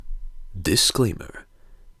Disclaimer.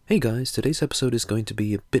 Hey guys, today's episode is going to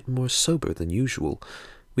be a bit more sober than usual.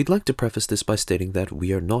 We'd like to preface this by stating that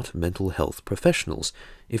we are not mental health professionals.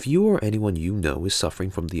 If you or anyone you know is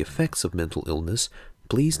suffering from the effects of mental illness,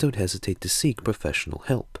 please don't hesitate to seek professional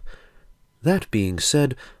help. That being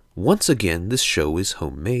said, once again this show is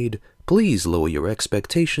homemade. Please lower your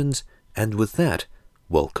expectations, and with that,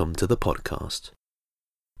 welcome to the podcast.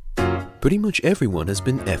 Pretty much everyone has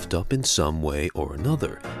been effed up in some way or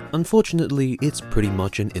another. Unfortunately, it's pretty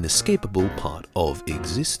much an inescapable part of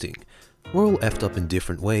existing. We're all effed up in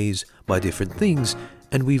different ways, by different things,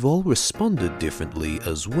 and we've all responded differently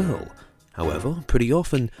as well. However, pretty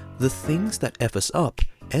often, the things that F us up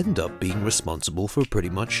end up being responsible for pretty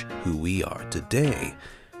much who we are today.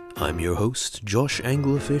 I'm your host, Josh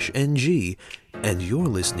Anglerfish NG, and you're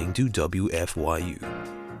listening to WFYU.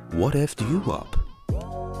 What effed you up?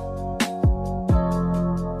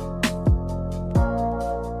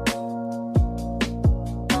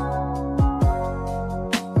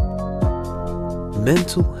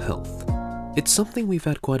 Mental health. It's something we've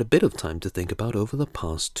had quite a bit of time to think about over the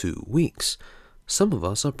past 2 weeks. Some of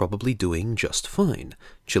us are probably doing just fine,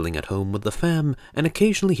 chilling at home with the fam and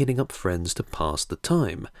occasionally hitting up friends to pass the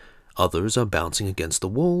time. Others are bouncing against the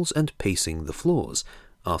walls and pacing the floors.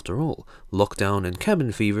 After all, lockdown and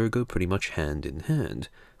cabin fever go pretty much hand in hand.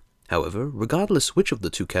 However, regardless which of the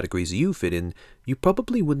two categories you fit in, you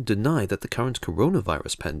probably wouldn't deny that the current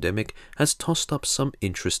coronavirus pandemic has tossed up some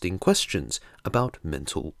interesting questions about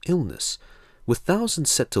mental illness. With thousands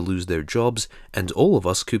set to lose their jobs and all of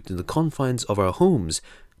us cooped in the confines of our homes,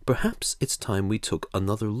 perhaps it's time we took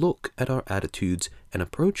another look at our attitudes and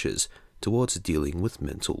approaches towards dealing with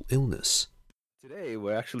mental illness. Today,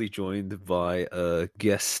 we're actually joined by a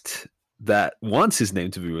guest that wants his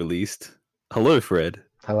name to be released. Hello, Fred.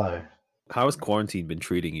 Hello. How has quarantine been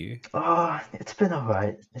treating you? It's been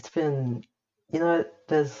alright. It's been,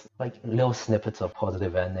 there's like little snippets of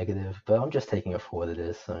positive and negative, but I'm just taking it for what it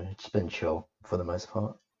is, so it's been chill for the most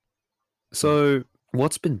part. So,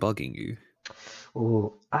 what's been bugging you?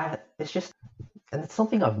 It's just, and it's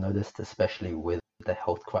something I've noticed, especially with the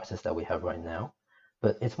health crisis that we have right now,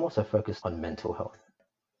 but it's more so focused on mental health.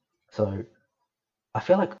 So, I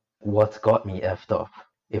feel like what's got me effed up,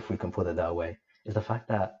 if we can put it that way, is the fact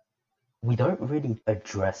that we don't really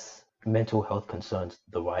address mental health concerns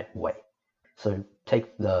the right way. So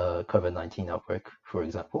take the COVID-19 outbreak, for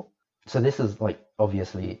example. So this is like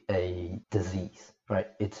obviously a disease, right?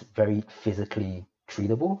 It's very physically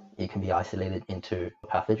treatable. It can be isolated into a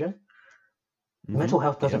pathogen. Mental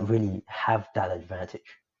health doesn't really have that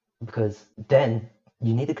advantage because then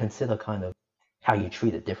you need to consider kind of how you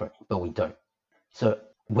treat it differently, but we don't. So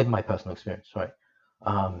with my personal experience, right?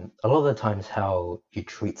 A lot of the times how you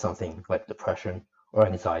treat something like depression or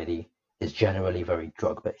anxiety is generally very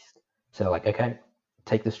drug-based. So like, okay,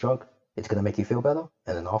 take this drug, it's going to make you feel better,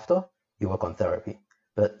 and then after, you work on therapy.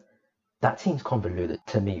 But that seems convoluted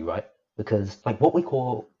to me, right? Because like what we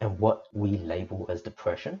call and what we label as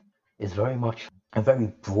depression is very much a very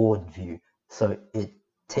broad view. So it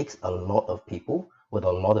takes a lot of people with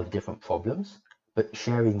a lot of different problems, but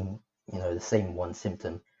sharing, the same one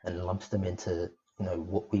symptom and lumps them into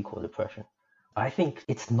what we call depression. I think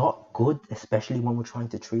it's not good, especially when we're trying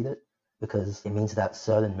to treat it, because it means that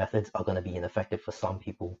certain methods are going to be ineffective for some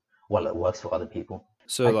people while it works for other people.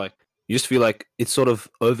 So, you just feel like it's sort of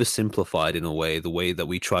oversimplified in a way, the way that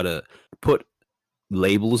we try to put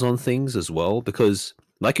labels on things as well, because,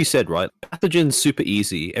 like you said, right, pathogen's super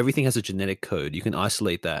easy. Everything has a genetic code. You can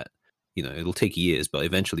isolate that. It'll take years, but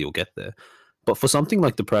eventually you'll get there. But for something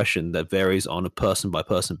like depression that varies on a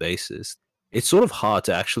person-by-person basis, it's sort of hard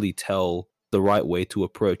to actually tell the right way to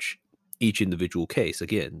approach each individual case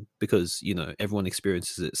again, because, everyone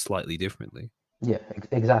experiences it slightly differently. Yeah,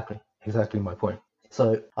 exactly my point.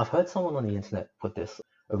 So I've heard someone on the internet put this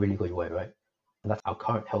a really good way, right? And that's our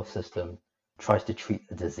current health system tries to treat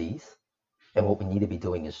the disease, and what we need to be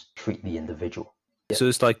doing is treat the individual. Yeah. So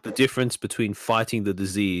it's like the difference between fighting the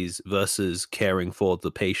disease versus caring for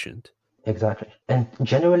the patient. Exactly. And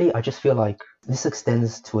generally, I just feel like this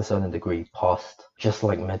extends to a certain degree past just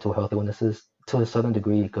like mental health illnesses. To a certain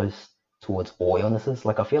degree, it goes towards all illnesses.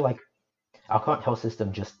 Like, I feel like our current health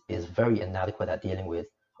system just is very inadequate at dealing with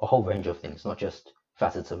a whole range of things, not just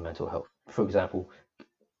facets of mental health. For example,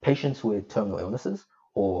 patients with terminal illnesses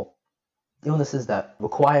or illnesses that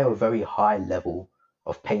require a very high level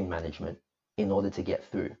of pain management in order to get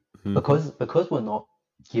through. Because we're not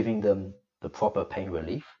giving them the proper pain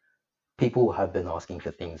relief, people have been asking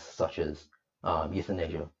for things such as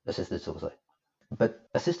euthanasia, assisted suicide. But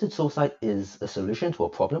assisted suicide is a solution to a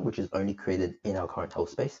problem which is only created in our current health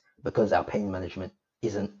space because our pain management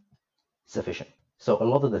isn't sufficient. So Yeah. a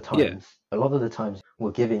lot of the times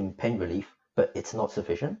we're giving pain relief, but it's not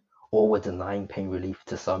sufficient, or we're denying pain relief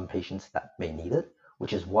to some patients that may need it,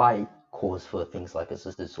 which is why cause for things like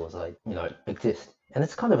assisted suicide, exist. And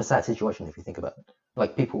it's kind of a sad situation if you think about it.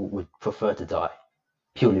 Like people would prefer to die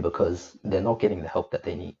purely because they're not getting the help that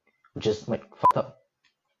they need, which is like fucked up,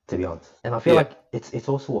 to be honest. And I feel Yeah. like it's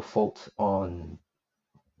also a fault on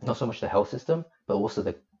not so much the health system, but also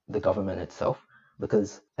the government itself.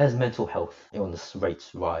 Because as mental health illness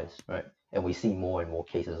rates rise, right, and we see more and more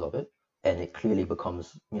cases of it, and it clearly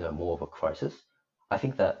becomes, more of a crisis, I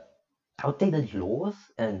think that outdated laws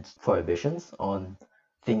and prohibitions on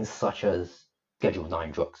things such as Schedule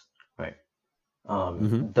 9 drugs, right,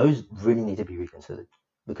 Hmm. those really need to be reconsidered.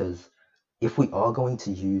 Because if we are going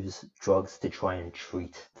to use drugs to try and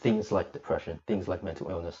treat things like depression, things like mental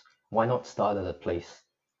illness, why not start at a place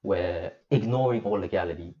where, ignoring all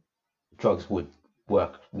legality, drugs would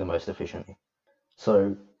work the most efficiently?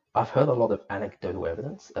 So I've heard a lot of anecdotal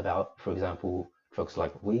evidence about, for example, drugs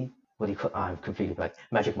like weed. What do you call? I'm completely blank.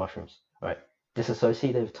 Magic mushrooms, right?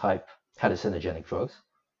 Dissociative type hallucinogenic drugs,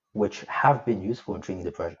 which have been useful in treating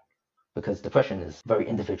depression, because depression is very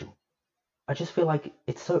individual. I just feel like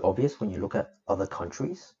it's so obvious when you look at other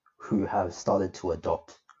countries who have started to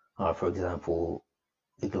adopt, for example,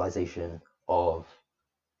 legalization of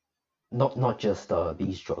not just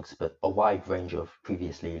these drugs, but a wide range of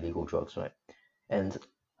previously illegal drugs, right? And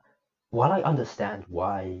while I understand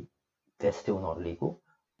why they're still not legal,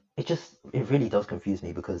 it really does confuse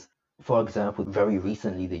me because, for example, very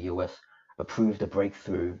recently the US approved a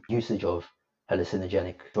breakthrough usage of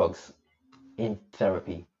hallucinogenic drugs in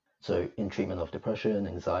therapy, so in treatment of depression,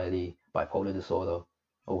 anxiety, bipolar disorder,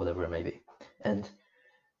 or whatever it may be. And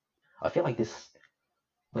I feel like this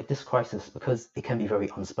crisis, because it can be very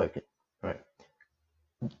unspoken, right?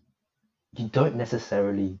 You don't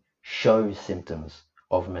necessarily show symptoms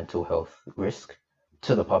of mental health risk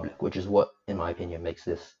to the public, which is what, in my opinion, makes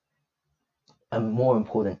this a more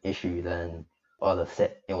important issue than other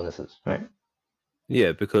set illnesses, right?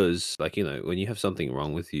 Yeah, because like, when you have something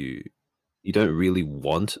wrong with you, you don't really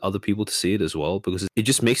want other people to see it as well because it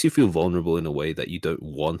just makes you feel vulnerable in a way that you don't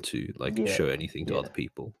want to like Yeah, show anything to yeah. other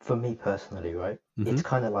people. For me personally, right, Hmm. it's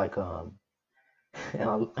kind of like and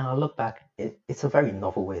I look back, it's a very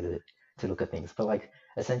novel way to look at things, but like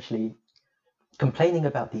essentially complaining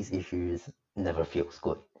about these issues never feels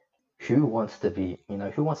good. Who wants to be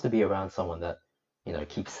around someone that,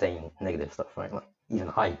 keeps saying negative stuff, right? Like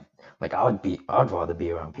even I'd rather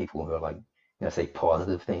be around people who are like, say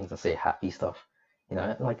positive things and say happy stuff.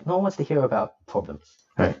 Like no one wants to hear about problems,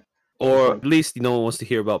 right? It's Or like, at least no one wants to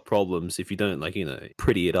hear about problems if you don't like,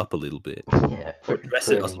 pretty it up a little bit yeah, or dress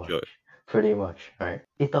it pretty as a much. joke. Pretty much, right?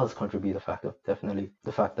 It does contribute a factor, definitely.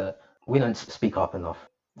 The fact that we don't speak up enough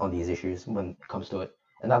on these issues when it comes to it.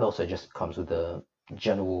 And that also just comes with the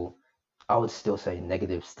general, I would still say,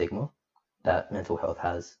 negative stigma that mental health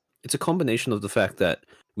has. It's a combination of the fact that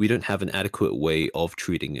we don't have an adequate way of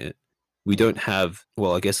treating it. We Mm, don't have,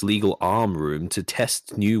 well, I guess, legal arm room to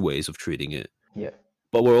test new ways of treating it. yeah,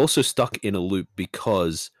 But we're also stuck in a loop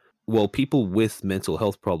because, well, people with mental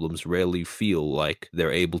health problems rarely feel like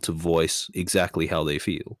they're able to voice exactly how they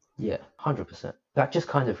feel. yeah, 100%. That just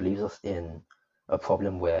kind of leaves us in a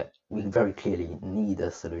problem where we very clearly need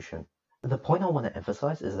a solution. The point I want to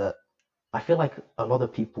emphasize is that I feel like a lot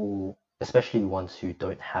of people, especially ones who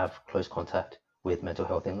don't have close contact with mental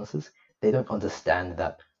health illnesses, they don't understand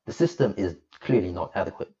that the system is clearly not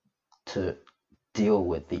adequate to deal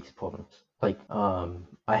with these problems. Like,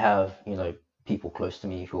 I have, people close to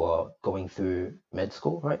me who are going through med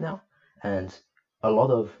school right now, and a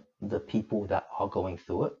lot of the people that are going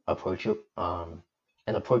through it approach it, and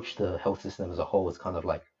approach the health system as a whole as kind of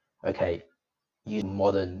like, okay, use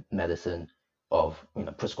modern medicine of,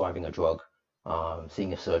 prescribing a drug,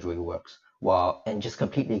 seeing if surgery works, while and just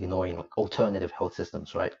completely ignoring like alternative health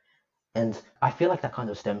systems, right? And I feel like that kind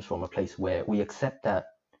of stems from a place where we accept that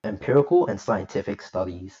empirical and scientific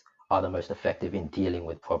studies are the most effective in dealing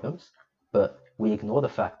with problems, but we ignore the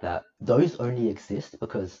fact that those only exist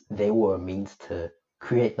because they were a means to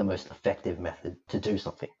create the most effective method to do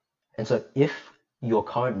something. And so if your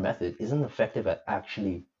current method isn't effective at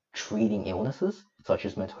actually treating illnesses, such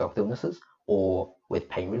as mental health illnesses, or with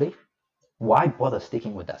pain relief, why bother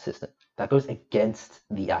sticking with that system? That goes against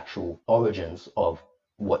the actual origins of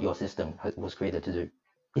what your system was created to do.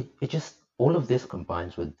 It just, all of this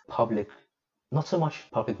combines with public, not so much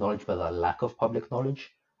public knowledge, but a lack of public knowledge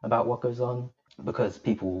about what goes on because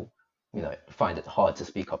people, find it hard to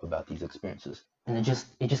speak up about these experiences. And it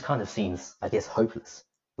just kind of seems, I guess, hopeless,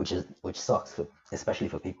 which sucks, especially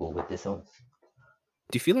for people with this illness.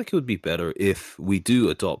 Do you feel like it would be better if we do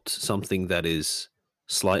adopt something that is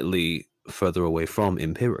slightly further away from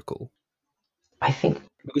empirical? I think,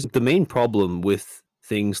 Because the main problem with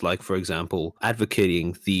things like, for example,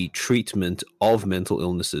 advocating the treatment of mental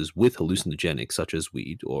illnesses with hallucinogenics, such as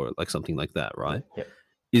weed or like something like that, right? yeah,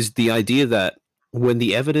 Is the idea that when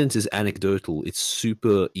the evidence is anecdotal, it's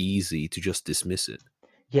super easy to just dismiss it.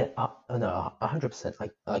 yeah, no, 100%.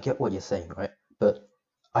 I get what you're saying, right? But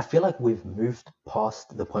I feel like we've moved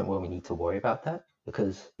past the point where we need to worry about that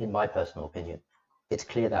because, in my personal opinion, it's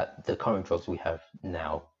clear that the current drugs we have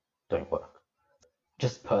now don't work.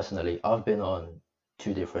 Just personally, I've been on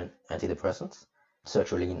two different antidepressants,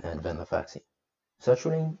 sertraline and venlafaxine.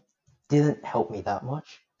 Sertraline didn't help me that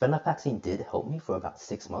much. Venlafaxine did help me for about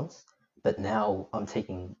 6 months, but now I'm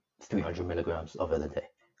taking 300 milligrams of it a day.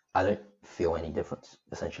 I don't feel any difference,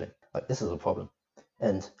 essentially. Like, this is a problem.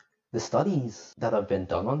 And the studies that have been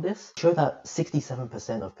done on this show that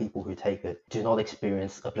 67% of people who take it do not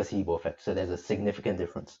experience a placebo effect. So there's a significant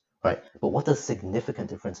difference, right? But what does significant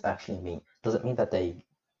difference actually mean? Does it mean that they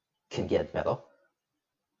can get better,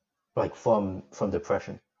 like from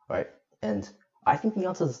depression, right? And I think the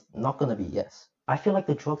answer is not going to be yes. I feel like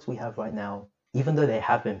the drugs we have right now, even though they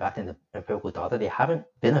have been backed in the empirical data, they haven't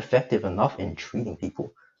been effective enough in treating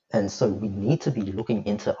people. And so we need to be looking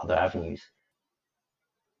into other avenues.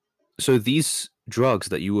 So these drugs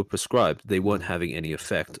that you were prescribed, they weren't having any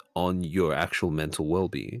effect on your actual mental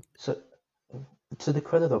well-being. So, to the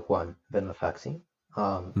credit of one, venlafaxine,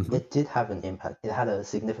 Mhm. it did have an impact. It had a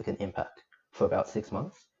significant impact for about 6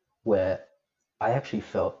 months, where I actually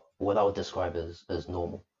felt what I would describe as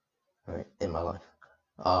normal, right, in my life.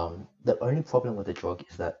 The only problem with the drug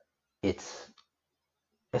is that it's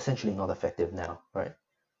essentially not effective now, right?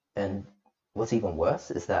 And what's even worse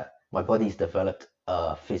is that my body's developed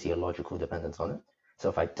a physiological dependence on it. So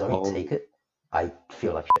if I don't take Oh, it, I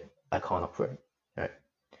feel like shit. I can't operate, right?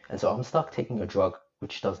 And so I'm stuck taking a drug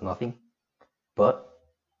which does nothing, but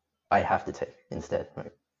I have to take instead,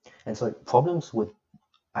 right? And so problems with,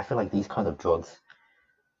 I feel like these kind of drugs,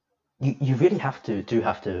 you really have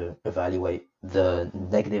to evaluate the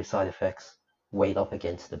negative side effects weighed up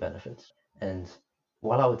against the benefits. And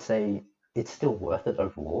while I would say it's still worth it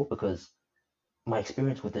overall, because my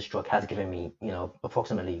experience with this drug has given me,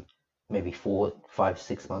 approximately maybe 4, 5,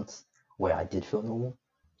 6 months where I did feel normal.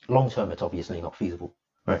 Long term, it's obviously not feasible,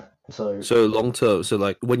 right? So, so long term. So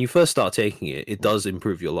like when you first start taking it, it does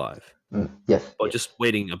improve your life. yes, But yes. just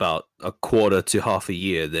waiting about a quarter to half a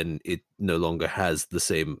year, then it no longer has the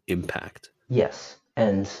same impact. Yes,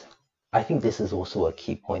 and I think this is also a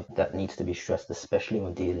key point that needs to be stressed, especially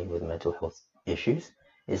when dealing with mental health issues,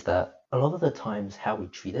 is that a lot of the times how we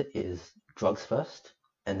treat it is drugs first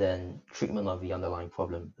and then treatment of the underlying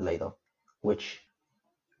problem later, which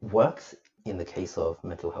works in the case of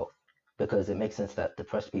mental health because it makes sense that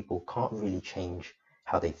depressed people can't really change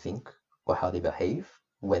how they think or how they behave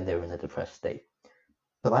when they're in a depressed state.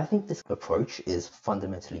 But I think this approach is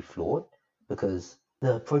fundamentally flawed because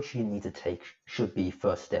the approach you need to take should be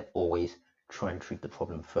first step, always try and treat the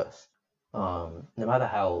problem first. No matter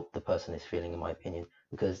how the person is feeling, in my opinion,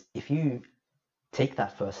 because if you take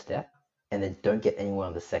that first step and then don't get anywhere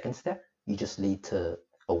on the second step, you just lead to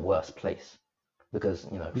a worse place. Because,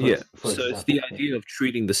 Yeah. for So it's the example, yeah. idea of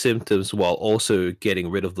treating the symptoms while also getting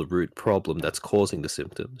rid of the root problem that's causing the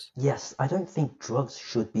symptoms. Yes, I don't think drugs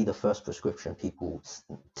should be the first prescription people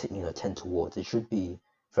tend towards. It should be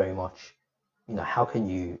very much, how can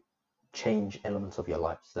you change elements of your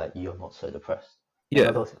life so that you're not so depressed? And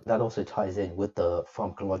Yeah. that also ties in with the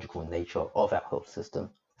pharmacological nature of our health system.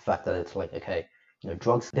 The fact that it's like, okay,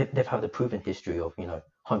 drugs, they've had a proven history of,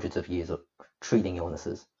 hundreds of years of treating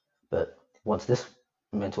illnesses. But once this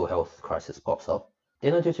mental health crisis pops up, they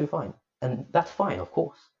don't do too fine. And that's fine, of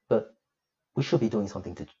course. But we should be doing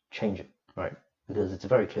something to change it, right? Because it's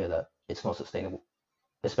very clear that it's not sustainable,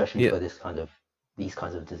 especially Yeah. for these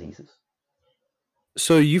kinds of diseases.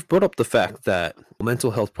 So you've brought up the fact that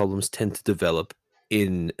mental health problems tend to develop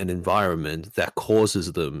in an environment that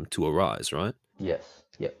causes them to arise, right? Yes,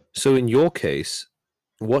 yeah. So in your case,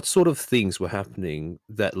 what sort of things were happening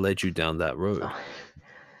that led you down that road?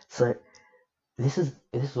 So this is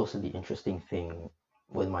also the interesting thing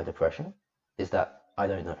with my depression is that I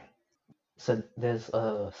don't know. So there's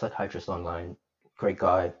a psychiatrist online, great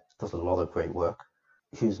guy, does a lot of great work,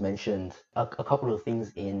 who's mentioned a couple of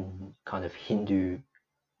things in kind of Hindu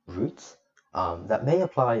roots that may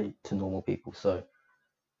apply to normal people. So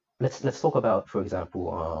let's talk about, for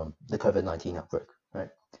example, the COVID-19 outbreak, right?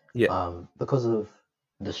 Yeah. Because of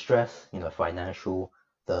the stress, financial,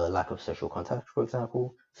 the lack of social contact, for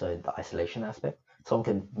example, so the isolation aspect, someone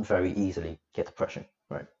can very easily get depression,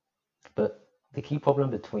 the key problem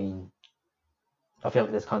between, I feel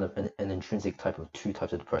like there's kind of an intrinsic type of two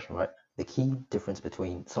types of depression, right? The key difference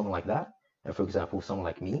between someone like that and, for example, someone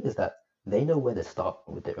like me is that they know where to start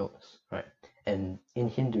with their illness, right? And in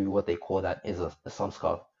Hindu, what they call that is a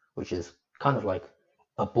samskar, which is kind of like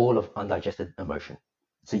a ball of undigested emotion.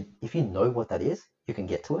 So if you know what that is, you can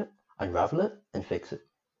get to it, unravel it, and fix it.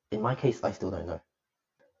 In my case, I still don't know.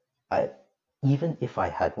 I even if I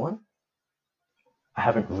had one, I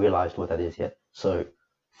haven't realized what that is yet. So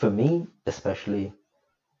for me, especially,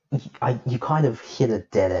 you kind of hit a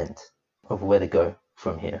dead end of where to go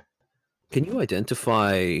from here. Can you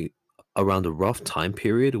identify around a rough time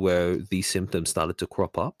period where these symptoms started to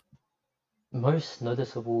crop up? Most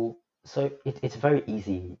noticeable, so it's very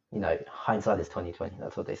easy, hindsight is 2020,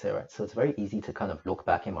 that's what they say, right? So it's very easy to kind of look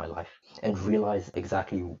back in my life and realize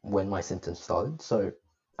exactly when my symptoms started. So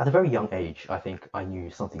at a very young age, I think I knew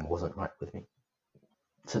something wasn't right with me.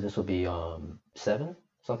 So this would be 7,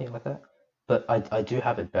 something like that. But I do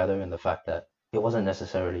have it better in the fact that it wasn't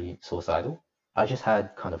necessarily suicidal. I just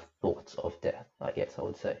had kind of thoughts of death, I guess I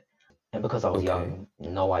would say. And because I was Okay. young,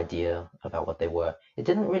 no idea about what they were, it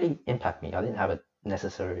didn't really impact me. I didn't have a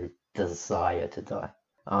necessary desire to die.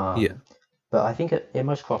 Yeah. But I think it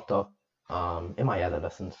most cropped up in my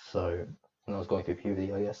adolescence. So when I was going through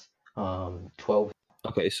puberty, I guess. 12.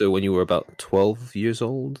 Okay, so when you were about 12 years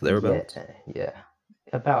old, Yeah, thereabouts? yeah.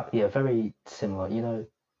 Yeah, very similar.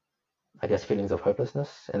 I guess feelings of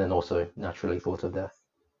hopelessness, and then also naturally thoughts of death.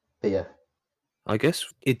 But yeah, I guess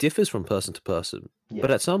it differs from person to person, yeah,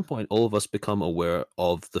 but at some point, all of us become aware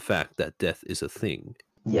of the fact that death is a thing.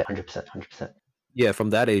 yeah, 100%, 100%. Yeah, from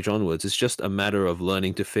that age onwards, it's just a matter of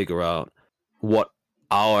learning to figure out what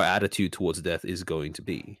our attitude towards death is going to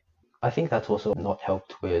be. I think that's also not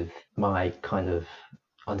helped with my kind of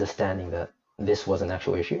understanding that this was an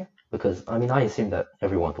actual issue, because I mean, I assumed that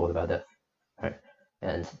everyone thought about death, right?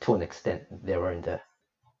 And to an extent, their own death.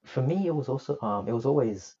 For me, it was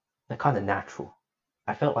always kind of natural.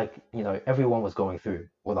 I felt like, everyone was going through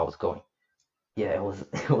what I was going. Yeah, it was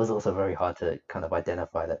it was also very hard to kind of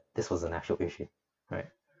identify that this was an actual issue, right?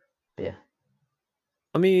 But yeah,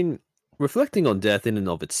 I mean, reflecting on death in and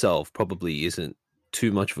of itself probably isn't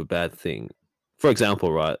too much of a bad thing. For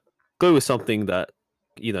example, right, go with something that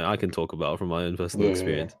I can talk about from my own personal yeah, yeah, yeah.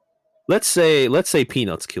 experience. Let's say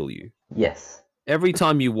peanuts kill you. Yes, Every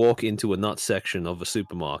time you walk into a nut section of a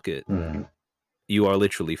supermarket, mm, you are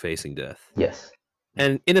literally facing death. yes,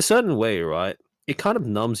 And in a certain way, right, it kind of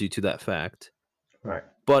numbs you to that fact. right,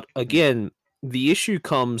 But again, the issue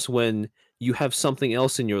comes when you have something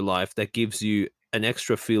else in your life that gives you an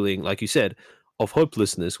extra feeling, like you said, of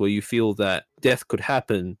hopelessness, where you feel that death could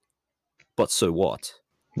happen, but so what?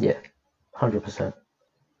 yeah, 100%.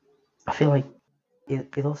 I feel like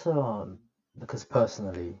it also because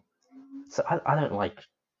personally, so I don't like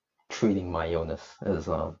treating my illness as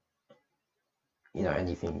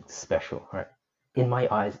anything special, right? In my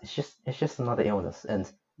eyes, it's just another illness, and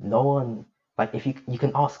no one, like, if you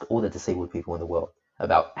can ask all the disabled people in the world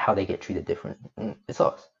about how they get treated different, it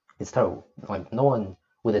sucks. It's terrible. Like, no one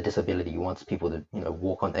with a disability wants people to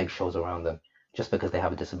walk on eggshells around them just because they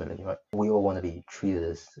have a disability, right? We all want to be treated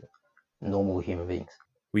as normal human beings.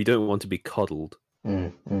 We don't want to be coddled.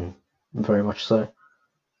 Mm, very much so.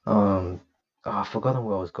 Um, I've forgotten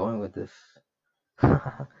where I was going with this.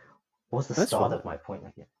 What was the That's start fine. of my point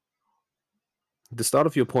again? The start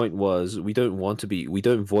of your point was we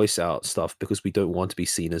don't voice out stuff because we don't want to be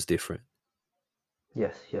seen as different.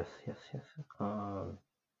 Yes, yes, yes, yes. Um,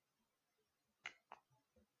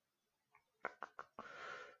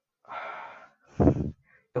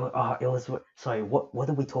 it was. Sorry. What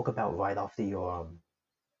did we talk about right after your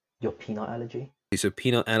peanut allergy? So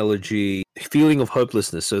peanut allergy, feeling of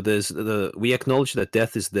hopelessness. So there's we acknowledge that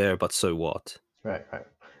death is there, but so what? Right, right,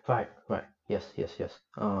 right, right. Yes, yes, yes.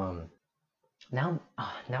 Now,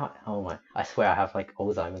 oh my! I swear I have like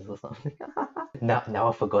Alzheimer's or something. Now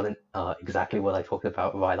I've forgotten exactly what I talked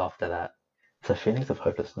about right after that. So feelings of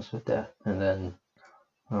hopelessness with death, and then,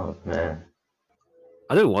 oh man,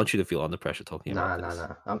 I don't want you to feel under pressure talking about nah, nah, this.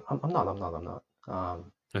 nah. I'm not.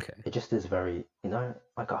 Okay. It just is very,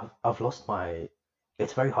 like I've lost my.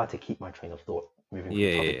 It's very hard to keep my train of thought moving from Yeah,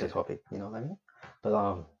 yeah, topic to yeah. topic. You know what I mean?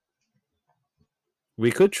 But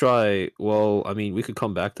We could try. Well, I mean, we could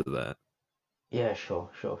come back to that. yeah, sure,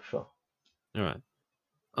 sure, sure. All right.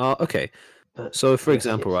 Okay. But So, for yes,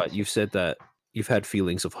 example, yes, right, yes, you've yes. said that you've had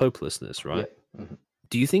feelings of hopelessness, right? Yep. Hmm.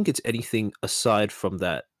 Do you think it's anything aside from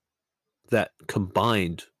that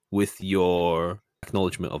combined with your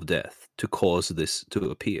acknowledgement of death to cause this to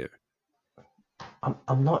appear?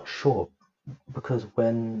 I'm not sure because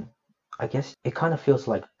when I guess it kind of feels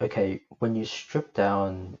like, okay, when you strip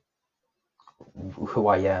down who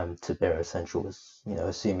I am to bare essentials,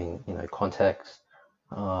 assuming, context,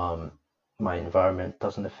 um, my environment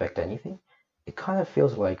doesn't affect anything, it kind of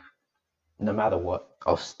feels like no matter what,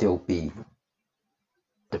 I'll still be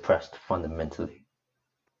depressed fundamentally.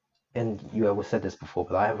 And you ever said this before,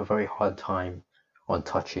 but I have a very hard time on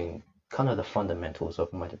touching kind of the fundamentals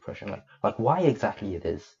of my depression, like why exactly it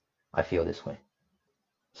is I feel this way.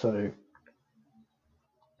 So,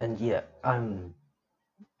 and yeah, I've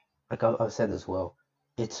said as well,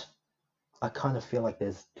 it's I kind of feel like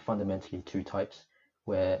there's fundamentally two types,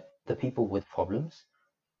 where the people with problems,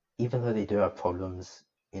 even though they do have problems,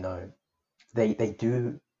 you know, they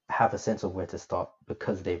do have a sense of where to start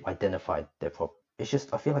because they've identified their problem. It's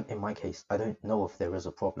just I feel like in my case, I don't know if there is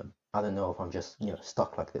a problem. I don't know if I'm just,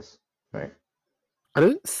 stuck like this, right? I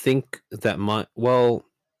don't think that might. Well,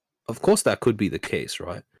 of course, that could be the case,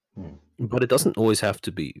 right? Hmm. But it doesn't always have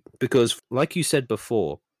to be. Because, like you said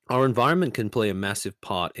before, our environment can play a massive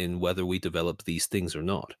part in whether we develop these things or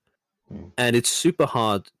not. Hmm. And it's super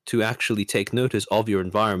hard to actually take notice of your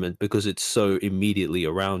environment because it's so immediately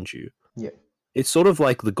around you. Yeah. It's sort of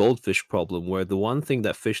like the goldfish problem, where the one thing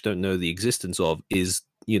that fish don't know the existence of is,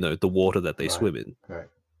 the water that they Right. swim in. Right.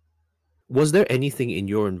 Was there anything in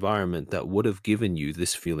your environment that would have given you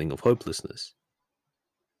this feeling of hopelessness?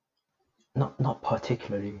 Not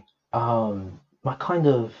particularly. My kind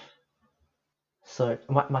of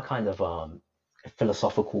my kind of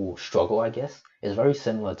philosophical struggle, I guess, is very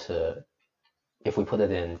similar to, if we put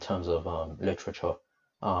it in terms of literature,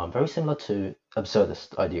 very similar to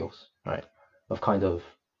absurdist ideals, right? Of kind of,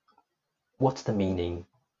 what's the meaning?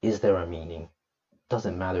 Is there a meaning?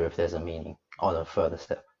 Doesn't matter if there's a meaning on a further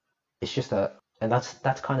step. It's just that, and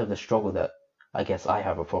that's kind of the struggle that I guess I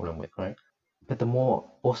have a problem with, right? But the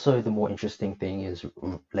more interesting thing is,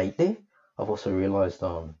 lately, I've also realized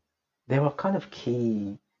there are kind of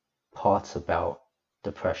key parts about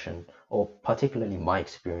depression, or particularly my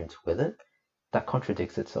experience with it, that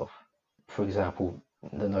contradicts itself. For example,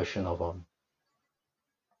 the notion of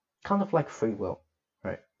kind of like free will,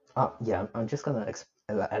 right? Yeah, I'm just gonna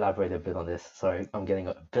elaborate a bit on this. Sorry, I'm getting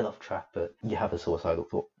a bit off track, but you have a suicidal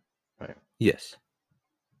thought, right? Yes.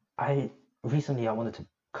 I Recently I wanted to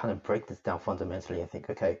kind of break this down fundamentally and think,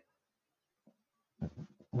 okay,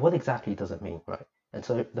 what exactly does it mean, right? And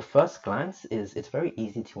so the first glance is, it's very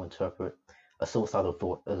easy to interpret a suicidal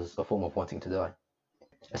thought as a form of wanting to die,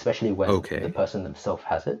 especially when the Okay. person themselves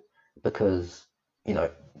has it, because you know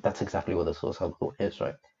that's exactly what a suicidal thought is,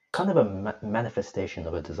 right? Kind of a manifestation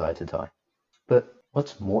of a desire to die. But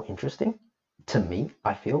what's more interesting to me,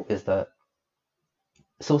 I feel, is that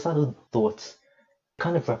suicidal thoughts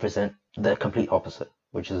kind of represent the complete opposite,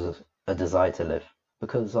 which is a desire to live.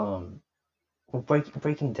 Because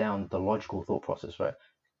breaking down the logical thought process, right?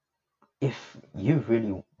 If you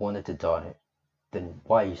really wanted to die, then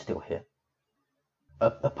why are you still here?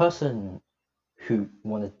 A person who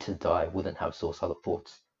wanted to die wouldn't have suicidal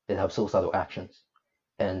thoughts. They'd have suicidal actions.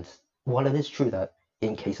 And while it is true that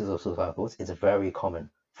in cases of suicidal thoughts, it's very common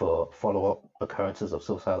for follow-up occurrences of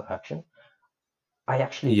suicidal action, I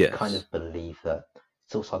actually kind Yes. of believe that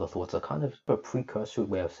suicidal thoughts are kind of a precursor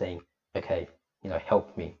way of saying, okay,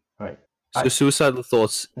 help me, right? So I, suicidal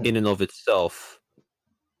thoughts mm, in and of itself,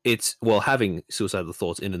 it's well, having suicidal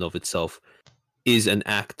thoughts in and of itself is an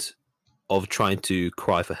act of trying to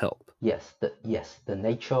cry for help. yes, the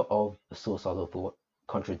nature of a suicidal thought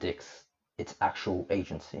contradicts its actual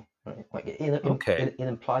agency, right? Like Okay. it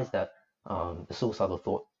implies that the suicidal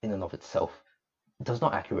thought in and of itself does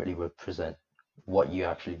not accurately represent what you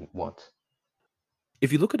actually want.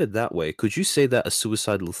 If you look at it that way, could you say that a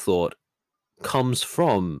suicidal thought comes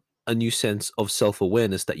from a new sense of self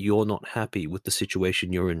awareness that you're not happy with the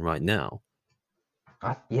situation you're in right now?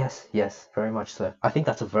 Yes, very much so. I think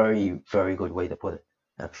that's a very, very good way to put it,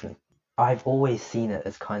 actually. I've always seen it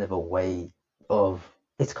as kind of a way of,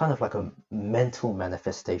 it's kind of like a mental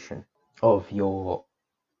manifestation of your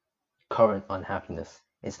current unhappiness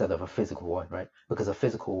instead of a physical one, right? Because a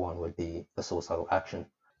physical one would be a suicidal action.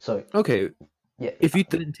 So, Okay, yeah, if you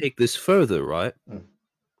didn't take this further, right, mm,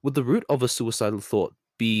 would the root of a suicidal thought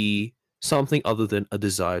be something other than a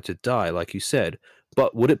desire to die, like you said?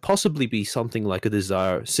 But would it possibly be something like a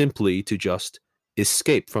desire simply to just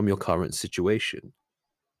escape from your current situation?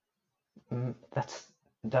 that's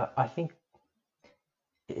that. I think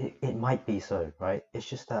it might be so, right? It's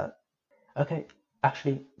just that, okay,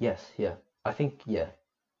 actually, yes, yeah. I think, yeah,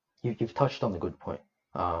 you've touched on a good point,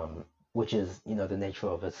 which is, the nature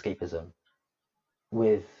of escapism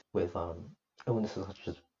with illnesses such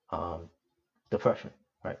as depression,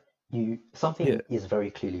 right? Yeah. Something is very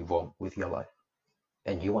clearly wrong with your life,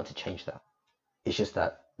 and you want to change that. It's just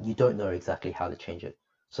that you don't know exactly how to change it.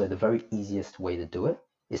 So the very easiest way to do it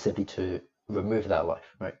is simply to remove that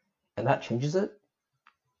life, right? And that changes it,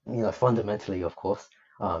 fundamentally, of course,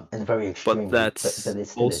 and very But extremely, but that's it still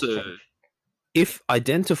is also, change. if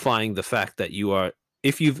identifying the fact that you are,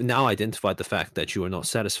 if you've now identified the fact that you are not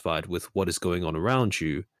satisfied with what is going on around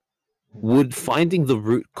you, would finding the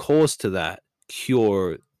root cause to that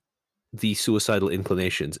cure the suicidal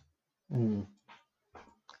inclinations? Mm.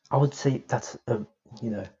 I would say that's you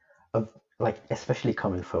know, a, like especially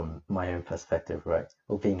coming from my own perspective, right,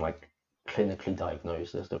 of being like clinically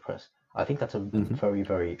diagnosed as depressed. I think that's a Hmm. very,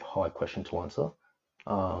 very hard question to answer,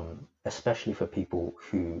 especially for people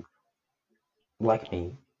who, like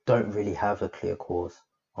me, don't really have a clear cause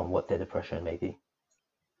on what their depression may be.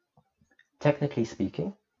 Technically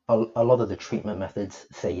speaking, a lot of the treatment methods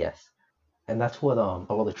say yes, and that's what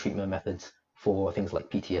a lot of treatment methods for things like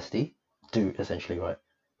PTSD do essentially, right?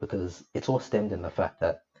 Because it's all stemmed in the fact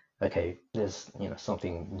that okay, there's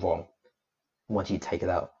something wrong. Once you take it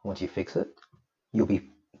out, once you fix it, you'll be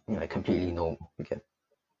completely normal again.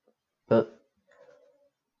 But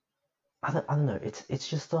I don't know. It's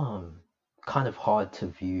just kind of hard to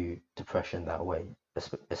view depression that way,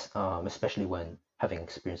 especially when having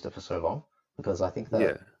experienced it for so long. Because I think Yeah.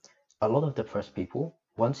 that a lot of depressed people,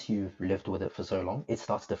 once you've lived with it for so long, it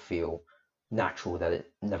starts to feel natural that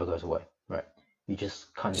it never goes away, right? You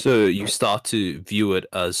just kind of So you like, start to view it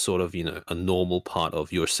as sort of, a normal part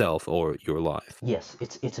of yourself or your life. yes,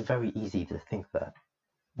 it's very easy to think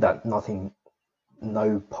that nothing,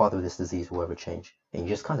 no part of this disease will ever change, and you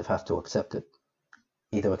just kind of have to accept it,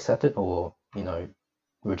 either accept it or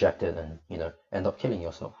reject it, and end up killing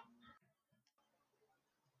yourself.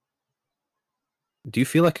 Do you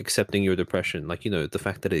feel like accepting your depression, like, the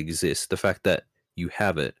fact that it exists, the fact that you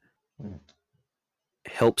have it, Mm.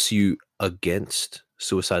 helps you against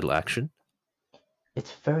suicidal action?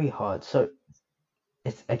 It's very hard. So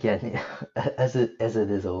it's again, as it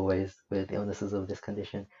is always with illnesses of this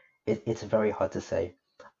condition, it's very hard to say.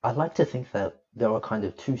 I'd like to think that there are kind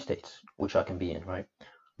of two states which I can be in, right?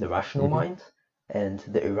 The rational Hmm. mind and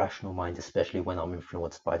the irrational mind, especially when I'm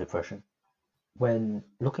influenced by depression. When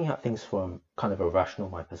looking at things from kind of a rational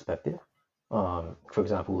mind perspective, for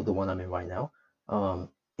example, the one I'm in right now,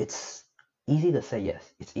 it's easy to say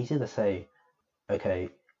yes. It's easy to say, okay,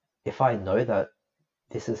 if I know that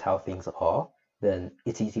this is how things are, then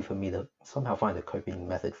it's easy for me to somehow find a coping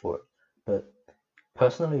method for it. But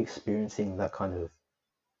personally experiencing that kind of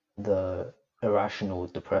the irrational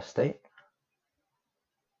depressed state,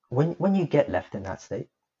 when you get left in that state,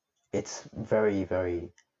 it's very,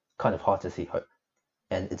 very kind of hard to see hope.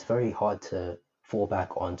 And it's very hard to fall back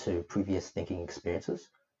onto previous thinking experiences.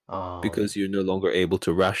 Because you're no longer able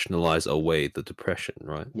to rationalize away the depression,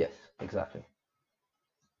 right? Yes, exactly.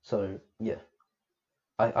 So yeah,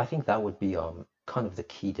 I think that would be kind of the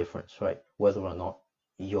key difference, right? Whether or not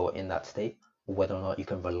you're in that state, or whether or not you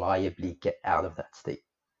can reliably get out of that state.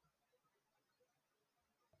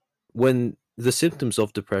 When the symptoms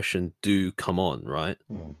of depression do come on, right?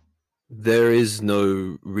 Mm. There is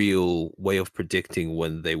no real way of predicting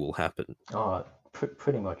when they will happen.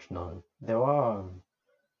 Pretty much none. There are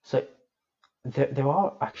so there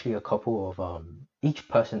are actually a couple of each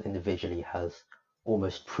person individually has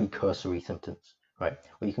almost precursory symptoms, right?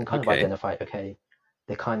 Where you can kind of Okay. identify, okay,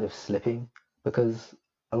 they're kind of slipping because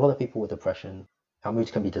a lot of people with depression, our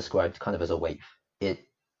moods can be described kind of as a wave. It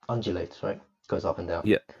undulates, right? Goes up and down.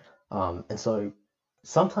 Yeah. And so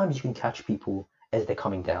sometimes you can catch people as they're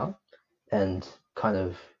coming down and kind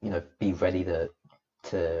of, be ready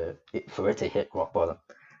for it to hit rock bottom,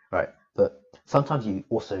 right? But sometimes you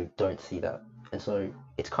also don't see that. And so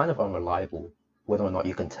it's kind of unreliable whether or not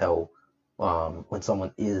you can tell when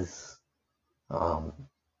someone is um,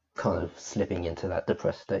 kind of slipping into that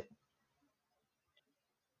depressed state.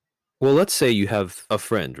 Well, let's say you have a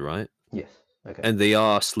friend, right? Yes. Okay. And they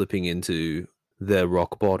are slipping into their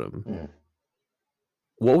rock bottom. Mm,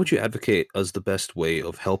 What would you advocate as the best way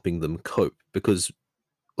of helping them cope? Because,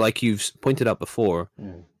 like you've pointed out before,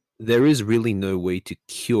 mm. there is really no way to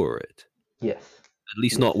cure it, Yes. at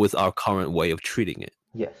least Yes. not with our current way of treating it.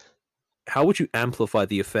 Yes. How would you amplify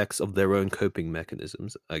the effects of their own coping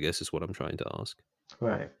mechanisms? I guess is what I'm trying to ask.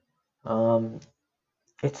 Right. Um,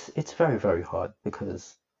 it's very, very hard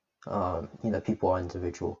because people are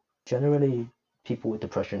individual. Generally, people with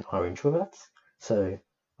depression are introverts. So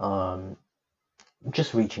um,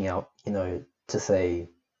 just reaching out, to say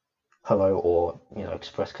hello or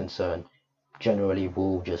express concern generally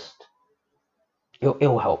will just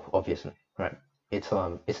it'll help, obviously, right?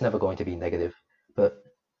 It's never going to be negative, but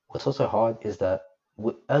what's also hard is that,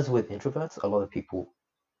 as with introverts, a lot of people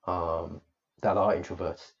um, that are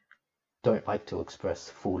introverts don't like to express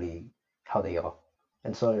fully how they are,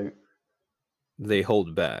 and so They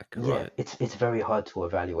hold back, yeah, right? it's very hard to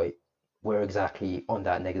evaluate where exactly on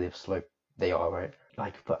that negative slope they are, right?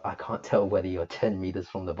 Like, but I can't tell whether you're 10 meters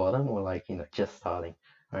from the bottom or like, just starting,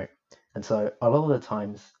 right? And so a lot of the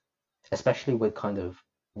times, especially with kind of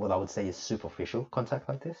what I would say is superficial contact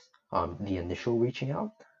like this, the initial reaching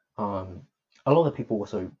out, um, a lot of people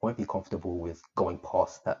also won't be comfortable with going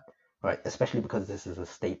past that, right? Especially because this is a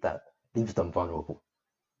state that leaves them vulnerable.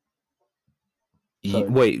 So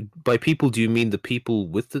Wait, by people, do you mean the people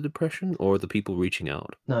with the depression or the people reaching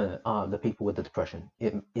out? no, no, the people with the depression,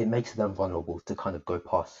 it makes them vulnerable to kind of go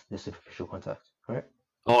past the superficial contact, right?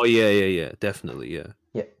 Oh, yeah, yeah, yeah, definitely, yeah.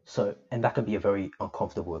 Yeah. So, and that can be a very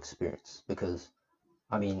uncomfortable experience because,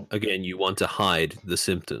 I mean, Again, you want to hide the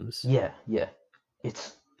symptoms. yeah, yeah,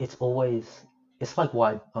 it's always it's like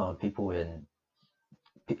why people in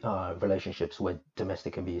relationships with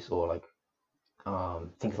domestic abuse or like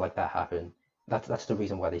things like that happen. That's the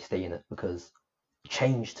reason why they stay in it, because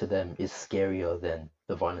change to them is scarier than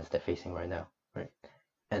the violence they're facing right now, right?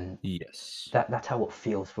 And Yes. that's how it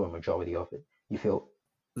feels for a majority of it. You feel,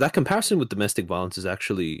 That comparison with domestic violence is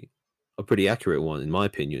actually a pretty accurate one, in my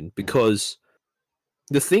opinion, mm, because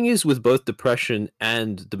the thing is with both depression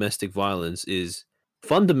and domestic violence is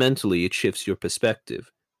fundamentally it shifts your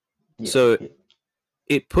perspective. yeah, So yeah,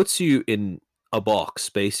 it puts you in a box,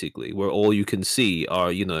 basically, where all you can see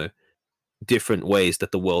are, different ways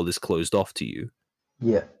that the world is closed off to you.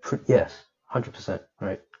 yeah, yes, 100%,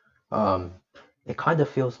 right? Um, it kind of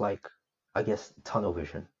feels like, I guess, tunnel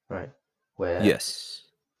vision, right? Where Yes.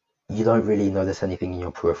 you don't really notice anything in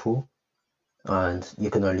your peripheral, and you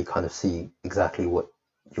can only kind of see exactly what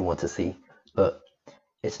you want to see, but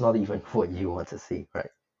it's not even what you want to see, right?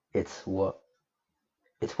 It's what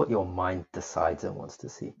it's what your mind decides it wants to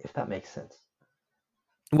see, if that makes sense.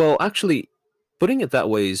 Well, actually, putting it that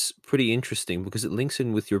way is pretty interesting because it links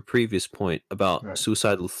in with your previous point about Right.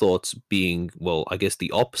 suicidal thoughts being, well, I guess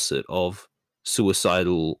the opposite of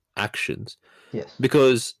suicidal actions. Yes.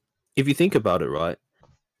 Because if you think about it, right,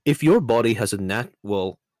 if your body has a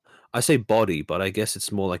well, I say body, but I guess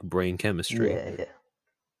it's more like brain chemistry. Yeah, yeah.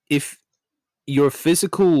 If your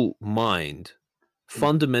physical mind Mm,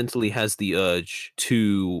 fundamentally has the urge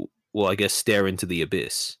to, well, I guess, stare into the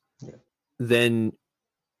abyss, yeah. then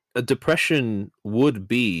a depression would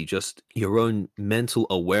be just your own mental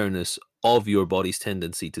awareness of your body's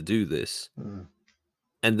tendency to do this. Mm.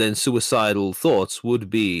 And then suicidal thoughts would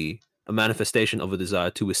be a manifestation of a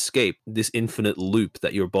desire to escape this infinite loop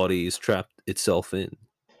that your body is trapped itself in.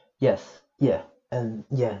 Yes, yeah. And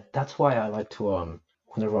yeah, that's why I like to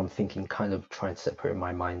whenever I'm thinking, kind of try and separate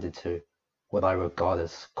my mind into what I regard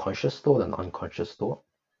as conscious thought and unconscious thought,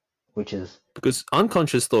 which is Because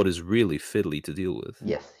unconscious thought is really fiddly to deal with.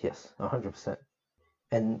 yes, yes, 100%.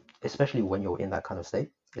 And especially when you're in that kind of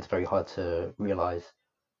state, it's very hard to realize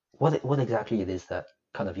what exactly it is that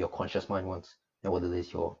kind of your conscious mind wants and what it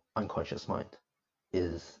is your unconscious mind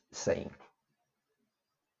is saying.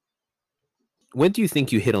 When do you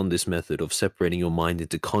think you hit on this method of separating your mind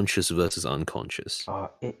into conscious versus unconscious?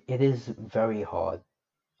 It is very hard.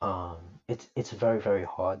 It's very, very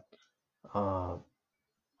hard, uh,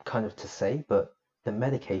 kind of to say, but the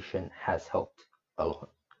medication has helped a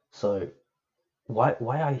lot. So why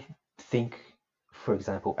I think, for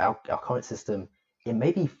example, our current system, it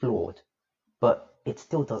may be flawed, but it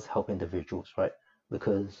still does help individuals, right?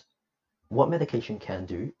 Because what medication can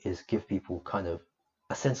do is give people kind of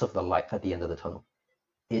a sense of the light at the end of the tunnel.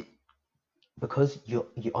 It Because you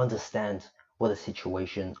understand what a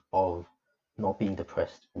situation of not being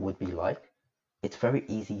depressed would be like. It's very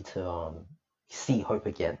easy to see hope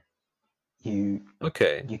again. You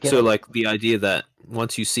Okay. you get So, a like, the idea that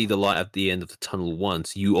once you see the light at the end of the tunnel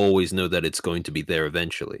once, you always know that it's going to be there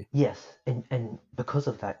eventually. yes, and because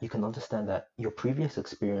of that, you can understand that your previous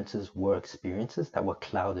experiences were experiences that were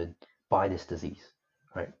clouded by this disease,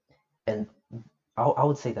 right? And I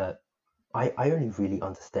would say that I only really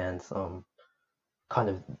understand kind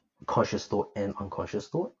of conscious thought and unconscious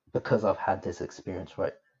thought because I've had this experience,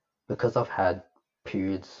 right? Because I've had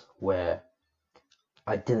periods where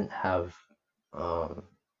I didn't have um,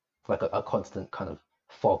 like a constant kind of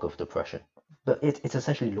fog of depression. But it's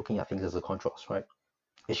essentially looking at things as a contrast, right?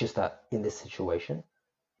 It's just that in this situation,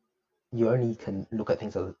 you only can look at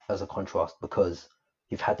things as a contrast because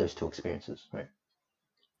you've had those two experiences, right?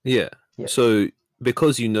 Yeah. Yeah. So,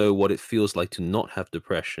 because you know what it feels like to not have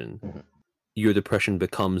depression, Hmm. your depression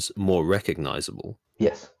becomes more recognizable.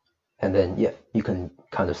 Yes. And then, yeah, you can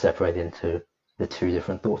kind of separate into the two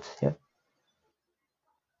different thoughts. Yeah.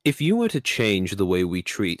 If you were to change the way we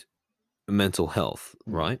treat mental health,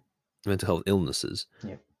 Mm. right? Mental health illnesses,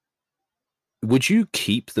 Yeah. would you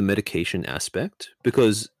keep the medication aspect?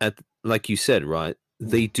 Because like you said, right,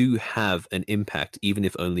 they Mm. do have an impact, even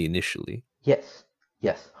if only initially. Yes.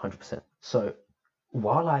 Yes. 100%. So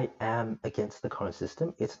while I am against the current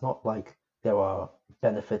system, it's not like there are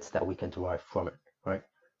benefits that we can derive from it, right?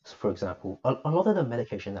 So, for example, a lot of the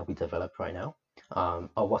medication that we develop right now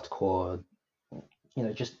are what's called,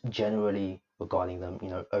 just generally regarding them,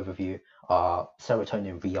 overview, are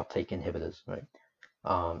serotonin reuptake inhibitors, right?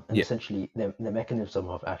 And Yeah. essentially, the mechanism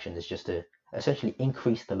of action is just to essentially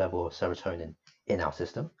increase the level of serotonin in our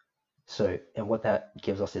system. So, and what that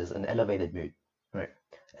gives us is an elevated mood, right?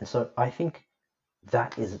 And so I think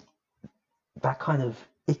that is that kind of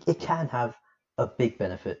it can have a big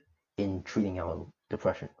benefit in treating our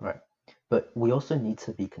depression, right? But we also need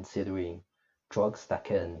to be considering drugs that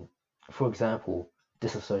can, for example,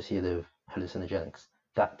 dissociative hallucinogenics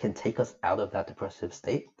that can take us out of that depressive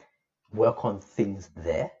state, work on things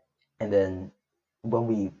there, and then when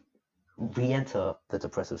we re-enter the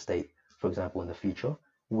depressive state, for example, in the future,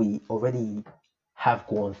 we already have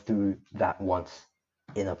gone through that once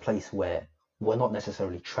in a place where we're not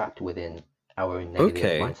necessarily trapped within our own negative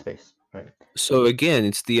Okay. mind space, right? So again,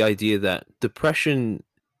 it's the idea that depression,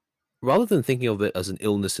 rather than thinking of it as an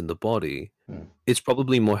illness in the body, Mm. it's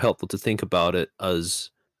probably more helpful to think about it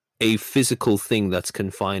as a physical thing that's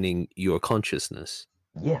confining your consciousness.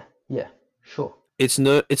 Yeah, yeah, sure. It's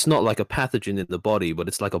not like a pathogen in the body, but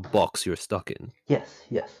it's like a box you're stuck in. Yes,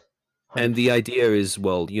 yes, And the 100%. idea is,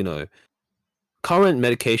 well, current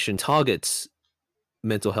medication targets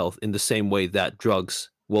mental health in the same way that drugs,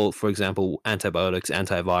 well, for example, antibiotics,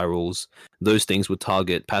 antivirals, those things would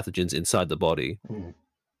target pathogens inside the body. Mm.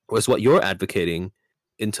 Whereas what you're advocating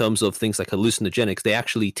in terms of things like hallucinogenics, they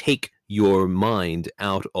actually take your mind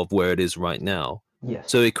out of where it is right now.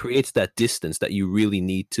 Yes, So it creates that distance that you really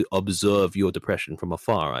need to observe your depression from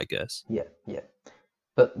afar, I guess. yeah, yeah.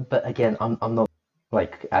 But again, I'm not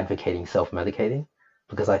like advocating self-medicating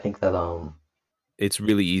because I think that It's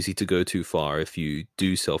really easy to go too far if you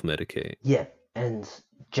do self medicate. yeah, and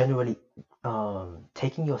generally,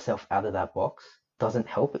 taking yourself out of that box doesn't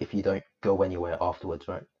help if you don't go anywhere afterwards,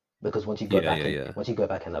 right? Because Yeah, yeah, yeah. once you go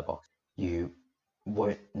back in that box, you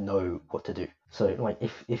won't know what to do. So, like,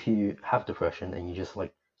 if you have depression and you just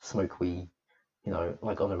like smoke weed,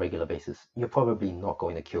 like on a regular basis, you're probably not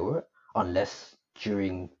going to cure it unless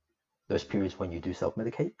during those periods when you do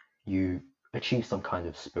self-medicate, you achieve some kind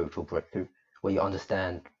of spiritual breakthrough where you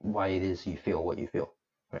understand why it is you feel what you feel,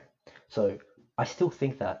 right? So I still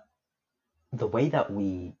think that the way that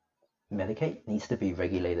we medicate needs to be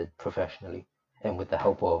regulated professionally and with the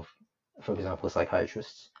help of, for example,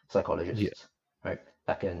 psychiatrists, Yeah. psychologists, right?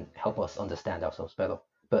 That can help us understand ourselves better.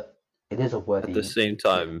 But it is a At the worthy, same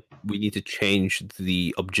yeah, time, we need to change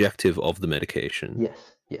the objective of the medication. yes,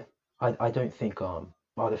 yeah. I don't think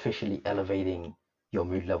artificially elevating your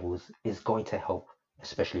mood levels is going to help,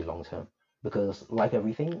 especially long term. Because like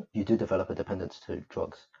everything, you do develop a dependence to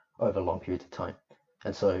drugs over long periods of time.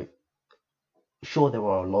 And so sure there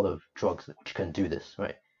are a lot of drugs which can do this,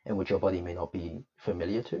 right? And which your body may not be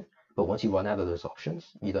familiar to. But once you run out of those options,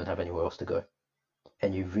 you don't have anywhere else to go.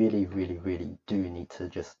 And you really, really, really do need to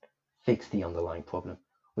just fix the underlying problem,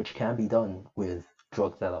 which can be done with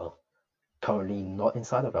drugs that are currently not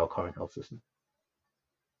inside of our current health system.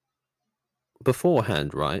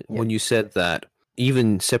 Beforehand, right? Yeah, When you said that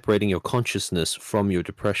even separating your consciousness from your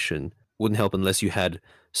depression wouldn't help unless you had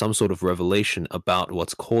some sort of revelation about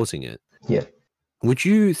what's causing it. yeah. Would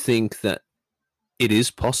you think that it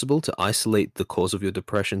is possible to isolate the cause of your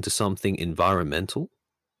depression to something environmental?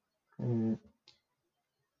 Mm,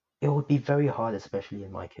 it would be very hard, especially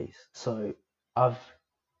in my case. So I've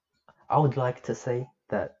I would like to say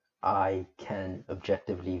that I can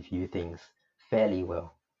objectively view things fairly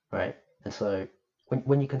well, right? And so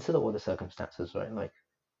when you consider all the circumstances, right? Like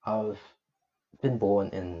I've been born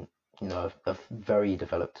in, a very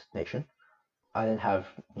developed nation. I didn't have,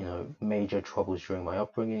 major troubles during my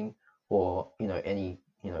upbringing or, any,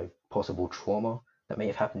 possible trauma that may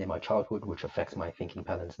have happened in my childhood which affects my thinking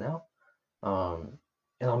patterns now. Um,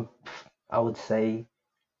 and I would say,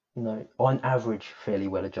 on average, fairly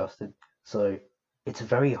well adjusted. So it's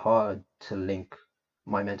very hard to link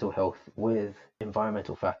my mental health with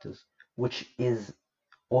environmental factors, which is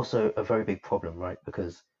also a very big problem, right?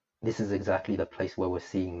 Because this is exactly the place where we're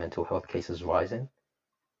seeing mental health cases rising,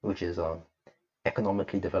 which is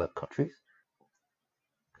economically developed countries.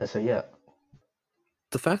 And so, yeah,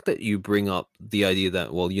 The fact that you bring up the idea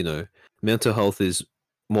that, well, mental health is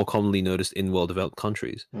more commonly noticed in well-developed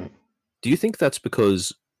countries. Mm. Do you think that's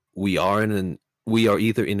because we are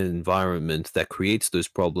either in an environment that creates those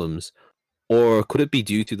problems, or could it be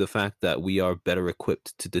due to the fact that we are better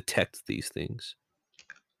equipped to detect these things?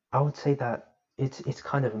 I would say that it's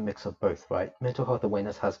kind of a mix of both, right? Mental health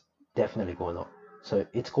awareness has definitely gone up. So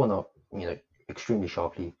it's gone up, extremely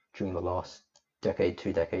sharply during the last decade,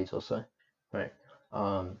 2 decades or so, right?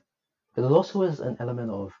 But there also is an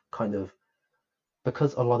element of kind of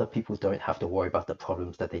because a lot of people don't have to worry about the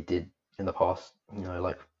problems that they did in the past,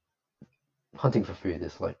 like hunting for food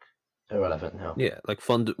is like irrelevant now. Yeah, like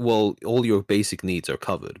well, all your basic needs are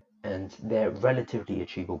covered. And they're relatively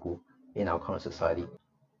achievable in our current society.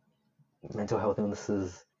 Mental health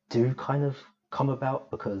illnesses do kind of come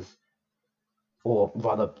about because, or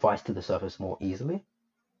rather, rise to the surface more easily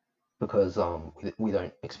because we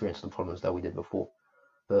don't experience the problems that we did before.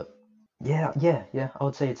 But yeah, I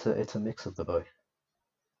would say it's a mix of the both.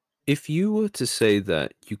 If you were to say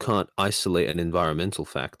that you can't isolate an environmental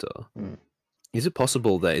factor, Mm. is it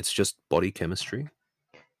possible that it's just body chemistry?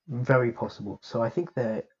 Very possible. So I think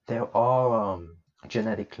there are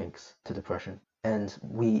genetic links to depression, and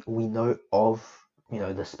we know of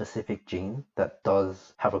the specific gene that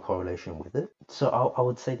does have a correlation with it. So I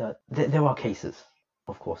would say that there are cases,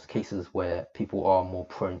 of course, cases where people are more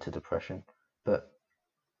prone to depression, but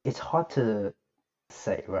it's hard to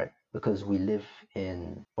say, right? Because we live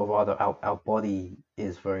in, or rather, our body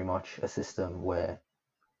is very much a system where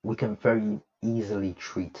we can very easily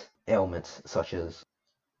treat ailments such as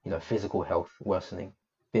physical health worsening.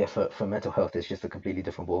 But yeah, for mental health, it's just a completely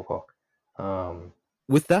different ballpark. Um,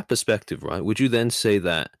 With that perspective, right, would you then say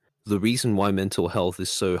that the reason why mental health is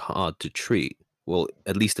so hard to treat, well,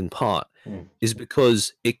 at least in part, mm, is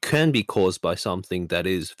because it can be caused by something that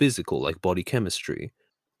is physical, like body chemistry,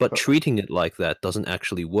 but but, treating it like that doesn't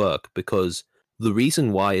actually work because the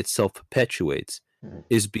reason why it self perpetuates mm,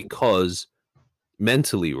 is because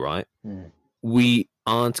mentally, right, mm, we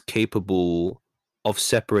aren't capable of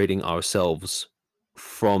separating ourselves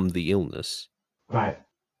from the illness. right.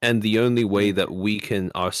 And the only way Mm, that we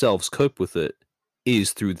can ourselves cope with it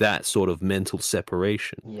is through that sort of mental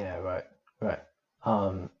separation. yeah, right, right.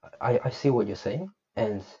 Um, I see what you're saying,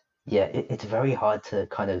 and yeah, it's very hard to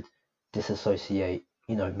kind of disassociate,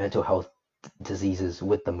 mental health diseases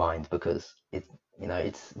with the mind because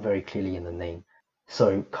it's very clearly in the name.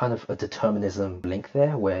 So kind of a determinism link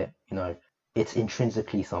there where, it's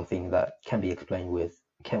intrinsically something that can be explained with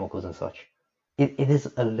chemicals and such. It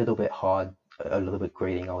is a little bit hard, a little bit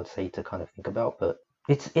grating, I would say, to kind of think about, but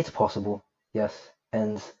it's possible, yes.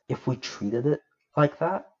 And if we treated it like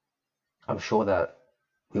that, I'm sure that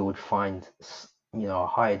we would find, a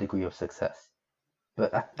higher degree of success.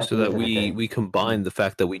 But at So the that end of the day, we mm, combine the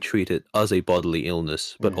fact that we treat it as a bodily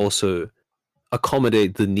illness, but mm, also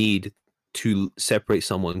accommodate the need to separate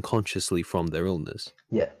someone consciously from their illness.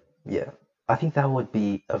 yeah, yeah, I think that would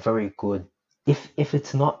be a very good, if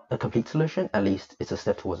it's not a complete solution, at least it's a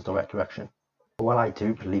step towards the right direction. While I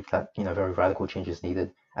do believe that, very radical change is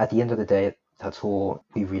needed, at the end of the day, that's all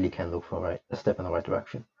we really can look for, right? A step in the right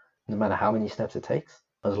direction. No matter how many steps it takes,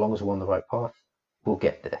 as long as we're on the right path, we'll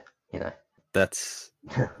get there, you know? That's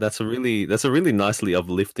that's a really nicely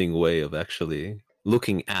uplifting way of actually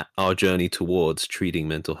looking at our journey towards treating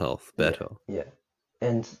mental health Yeah, better. yeah.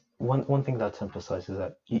 And one thing that's emphasized is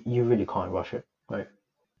that you really can't rush it, right?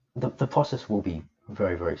 The process will be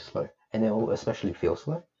very, very slow, and it will especially feel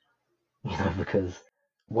slow, because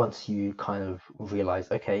once you kind of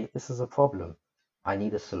realize, okay, this is a problem, I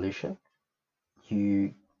need a solution,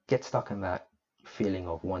 you get stuck in that feeling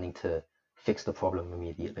of wanting to fix the problem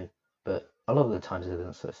immediately. But a lot of the times it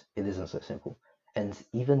isn't so simple. And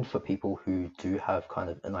even for people who do have kind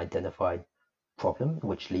of an identified problem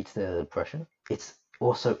which leads to depression, it's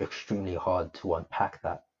also extremely hard to unpack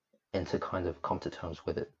that and to kind of come to terms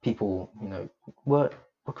with it. People, we're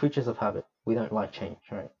creatures of habit. We don't like change,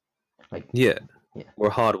 right? Like, Yeah, yeah, we're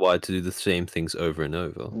hardwired to do the same things over and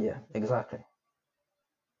over. yeah, exactly.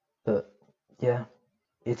 But yeah,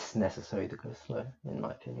 it's necessary to go slow, in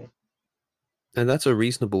my opinion. And that's a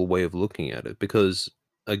reasonable way of looking at it because,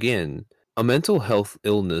 again, a mental health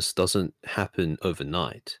illness doesn't happen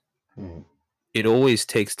overnight. Mm. It always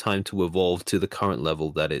takes time to evolve to the current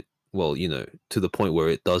level that it, well, to the point where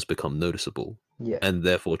it does become noticeable Yeah, and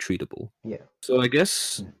therefore treatable. yeah, So I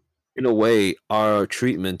guess, mm. in a way, our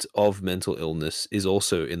treatment of mental illness is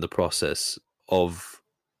also in the process of,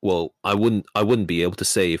 well, I wouldn't be able to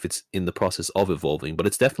say if it's in the process of evolving, but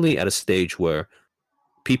it's definitely at a stage where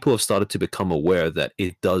people have started to become aware that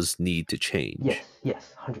it does need to Yes, change.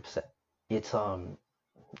 yes, 100%. It's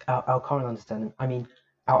our current understanding. I mean,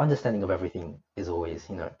 our understanding of everything is always,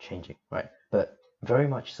 changing, right? But very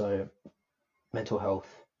much so, mental health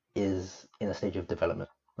is in a stage of development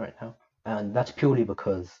right now. And that's purely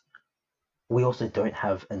because we also don't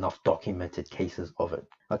have enough documented cases of it.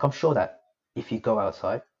 Like, I'm sure that if you go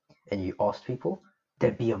outside and you ask people,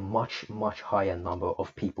 there'd be a much, much higher number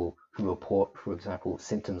of people who report, for example,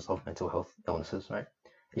 symptoms of mental health illnesses, right?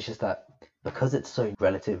 It's just that because it's so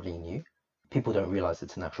relatively new, people don't realize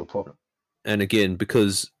it's an actual problem. And again,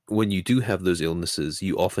 because when you do have those illnesses,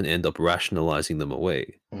 you often end up rationalizing them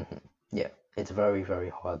away. Hmm. Yeah, it's very, very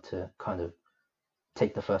hard to kind of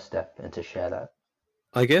take the first step and to share that.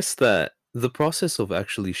 I guess that the process of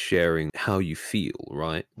actually sharing how you feel,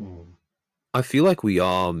 right? Mm. I feel like we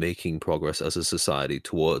are making progress as a society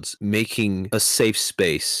towards making a safe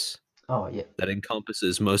space Oh, yeah. that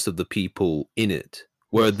encompasses most of the people in it,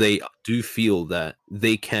 where Yes. they do feel that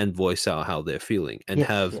they can voice out how they're feeling and Yes.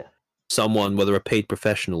 have Yeah. someone, whether a paid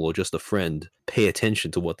professional or just a friend, pay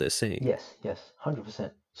attention to what they're saying. Yes. Yes.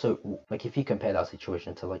 100%. So, like, if you compare that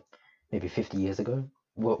situation to like maybe 50 years ago,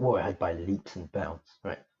 we're ahead by leaps and bounds,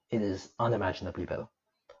 right? It is unimaginably better.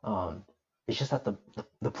 Um, it's just that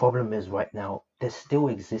the problem is right now there still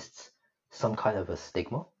exists some kind of a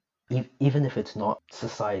stigma, even if it's not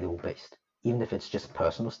societal based, even if it's just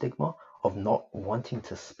personal stigma of not wanting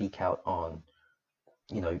to speak out on,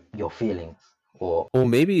 your feelings or Or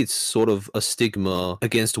maybe it's sort of a stigma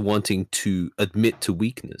against wanting to admit to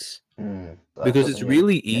weakness. Because it's yeah,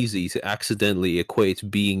 really yeah, easy to accidentally equate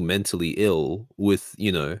being mentally ill with,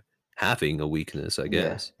 having a weakness, I yeah,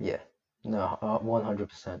 guess. yeah. No,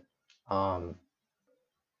 100%. Um,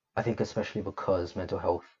 I think especially because mental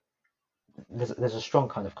health, there's a strong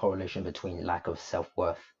kind of correlation between lack of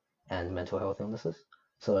self-worth and mental health illnesses.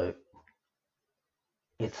 So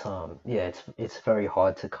it's very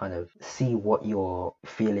hard to kind of see what you're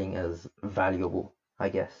feeling as valuable, I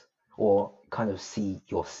guess, or kind of see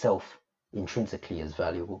yourself intrinsically as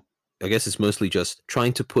valuable. I guess it's mostly just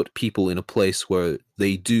trying to put people in a place where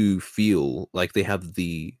they do feel like they have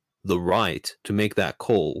the right to make that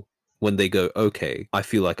call when they go, okay, I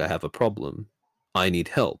feel like I have a problem. I need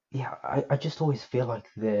help. Yeah, I just always feel like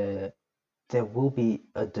there will be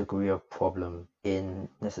a degree of problem in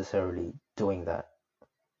necessarily doing that,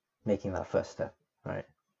 making that first step, right?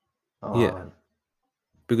 Yeah, Um,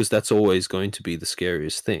 because that's always going to be the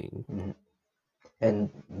scariest thing. mhm. And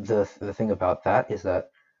the thing about that is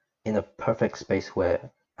that in a perfect space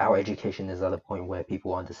where our education is at a point where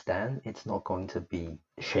people understand, it's not going to be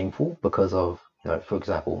shameful because of, for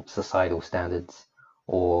example, societal standards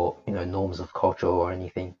or, norms of culture or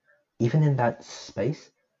anything. Even in that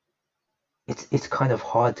space, it's kind of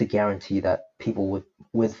hard to guarantee that people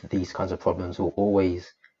with these kinds of problems will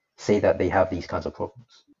always say that they have these kinds of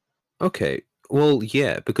problems. Okay, well,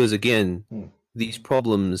 yeah, because again, Mm. these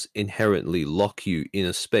problems inherently lock you in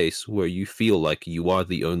a space where you feel like you are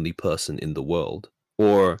the only person in the world,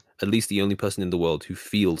 or at least the only person in the world who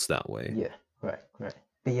feels that way. Yeah, right, right.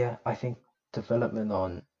 But yeah, I think development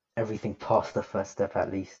on everything past the first step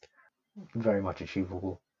at least very much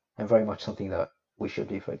achievable and very much something that we should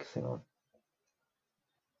be focusing on.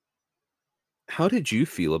 How did you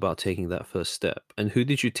feel about taking that first step, and who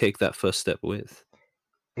did you take that first step with?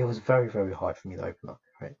 It was very, very hard for me to open up,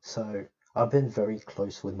 right? So I've been very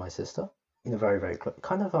close with my sister, very, very close,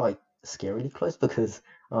 kind of like scarily close because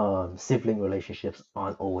sibling relationships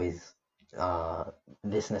aren't always uh,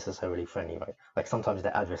 this necessarily friendly, right? Like sometimes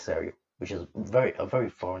they're adversarial, which is a very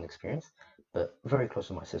foreign experience, but very close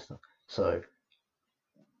with my sister. So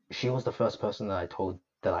she was the first person that I told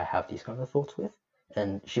that I have these kind of thoughts with,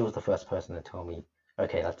 and she was the first person to tell me,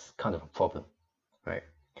 okay, that's kind of a problem, right?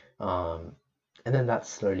 Um, and then that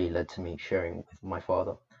slowly led to me sharing with my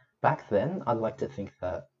father. Back then, I'd like to think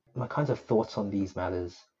that my kinds of thoughts on these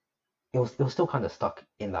matters, it was still kind of stuck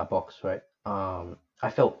in that box, right? I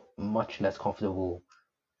felt much less comfortable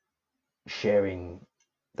sharing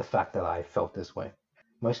the fact that I felt this way,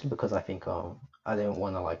 mostly because I think I didn't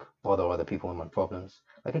want to like bother other people with my problems.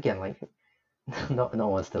 Like again, like no one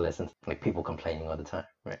wants to listen to like people complaining all the time,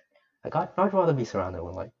 right? Like I'd rather be surrounded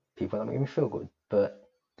with like people that make me feel good. But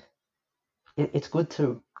it's good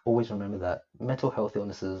to always remember that mental health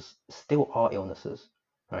illnesses still are illnesses,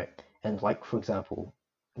 right? And like for example,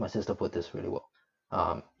 my sister put this really well.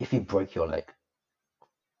 If you broke your leg,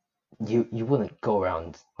 you wouldn't go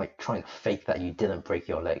around like trying to fake that you didn't break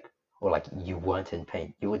your leg or like you weren't in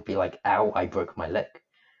pain. You would be like, "Ow, I broke my leg,"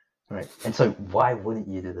 right? And so why wouldn't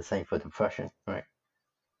you do the same for depression, right?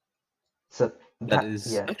 So That that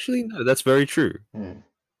is yeah. actually, no, that's very true. Mm.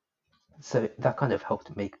 So that kind of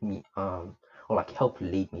helped make me or like help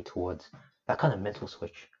lead me towards that kind of mental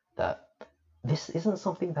switch that this isn't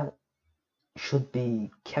something that should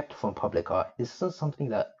be kept from public eye. This isn't something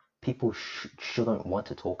that people shouldn't want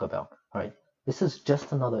to talk about, right? This is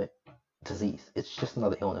just another disease. It's just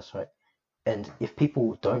another illness, right? And if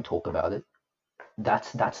people don't talk about it,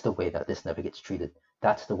 that's the way that this never gets treated.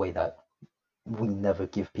 That's the way that we never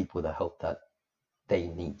give people the help that they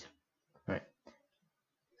need, right?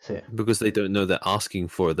 So yeah. Because they don't know that asking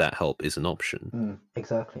for that help is an option.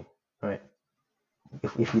 Exactly, right.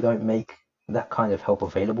 If you don't make that kind of help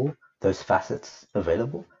available, those facets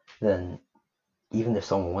available, then even if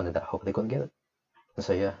someone wanted that help, they're gonna get it. And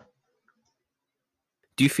so yeah.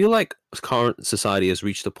 Do you feel like current society has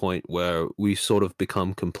reached a point where we've sort of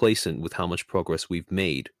become complacent with how much progress we've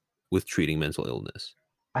made with treating mental illness?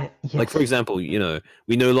 Like, for Yes. example, we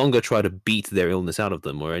no longer try to beat their illness out of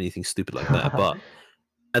them or anything stupid like that. But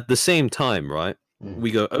at the same time, right, Mm,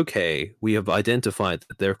 we go, okay, we have identified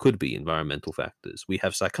that there could be environmental factors. We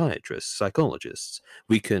have psychiatrists, psychologists.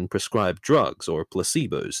 We can prescribe drugs or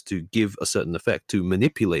placebos to give a certain effect, to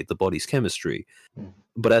manipulate the body's chemistry. mm.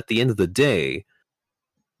 But at the end of the day,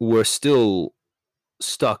 we're still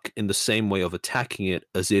stuck in the same way of attacking it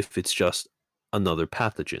as if it's just another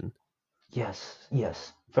pathogen. Yes,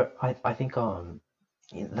 yes. But I think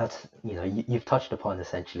that's you've touched upon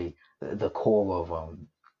essentially the core of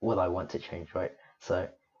what I want to change, right? So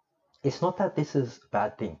it's not that this is a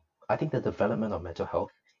bad thing. I think the development of mental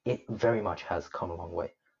health, it very much has come a long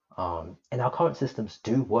way. And our current systems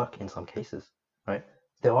do work in some cases, right?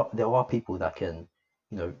 There are people that can,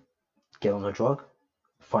 you know, get on a drug,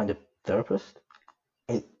 find a therapist,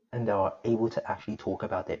 and they are able to actually talk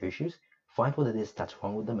about their issues, find what it is that's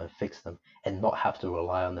wrong with them and fix them, and not have to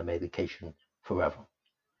rely on the medication forever,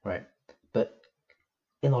 right? But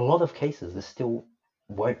in a lot of cases, this still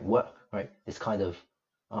won't work, right? This kind of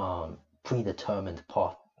predetermined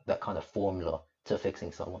path, that kind of formula to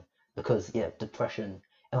fixing someone. Because, yeah, depression,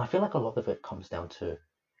 and I feel like a lot of it comes down to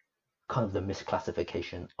kind of the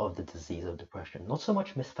misclassification of the disease of depression. Not so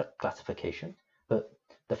much misclassification, but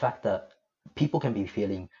the fact that people can be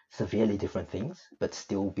feeling severely different things, but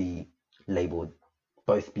still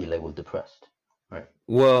both be labeled depressed, right?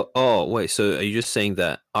 Well, oh, wait, so are you just saying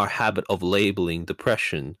that our habit of labeling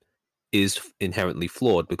depression is inherently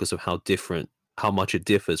flawed because of how much it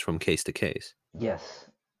differs from case to case? Yes,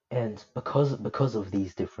 and because of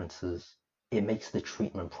these differences, it makes the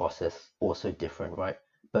treatment process also different, right?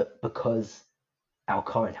 But because our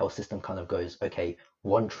current health system kind of goes, okay,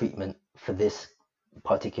 one treatment for this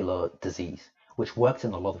particular disease, which works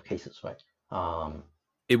in a lot of cases, right?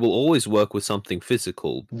 It will always work with something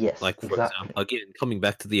physical. Yes, Like, for example, exactly. again, coming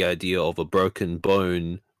back to the idea of a broken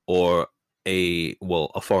bone or a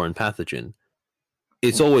foreign pathogen,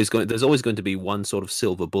 Mm, there's always going to be one sort of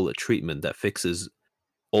silver bullet treatment that fixes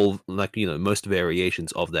all, like, most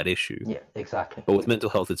variations of that issue. yeah, exactly. But with mental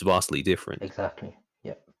health, it's vastly different. Exactly.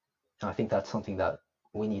 Yeah. And I think that's something that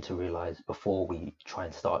we need to realize before we try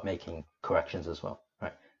and start making corrections as well,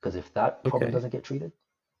 right? Because if that problem Okay. doesn't get treated,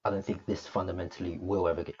 I don't think this fundamentally will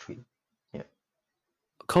ever get treated. Yeah.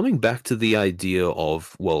 Coming back to the idea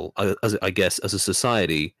of, well, I guess as a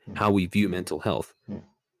society, Mm, how we view mental health. mm,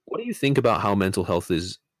 What do you think about how mental health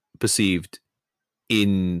is perceived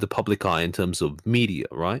in the public eye in terms of media,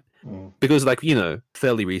 right? mm. Because, like,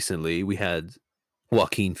 fairly recently we had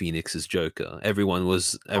Joaquin Phoenix's Joker. Oh, Everyone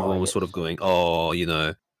was sort of yes. going, oh,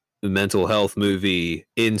 the mental health movie,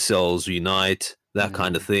 incels unite, that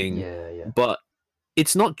kind of thing. Yeah, yeah. But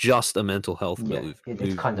it's not just a mental health Yeah. move,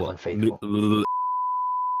 It's kind of unfaithful.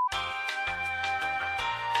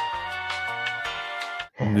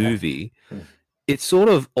 movie. Mm, It's sort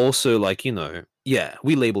of also like, yeah,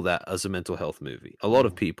 we label that as a mental health movie. A lot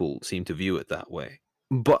of mm. people seem to view it that way.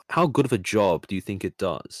 But how good of a job do you think it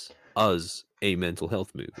does as a mental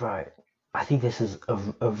health movie? Right. I think this is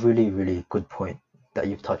a really, really good point that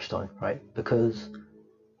you've touched on, right? Because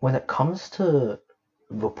when it comes to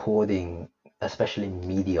reporting, especially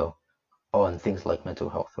media, on things like mental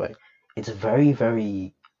health, right? It's very,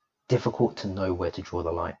 very difficult to know where to draw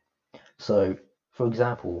the line. So, for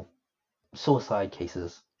example, suicide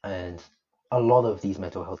cases and a lot of these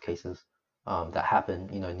mental health cases that happen,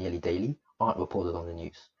 nearly daily, aren't reported on the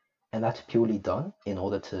news, and that's purely done in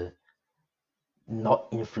order to not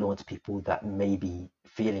influence people that may be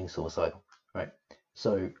feeling suicidal, right?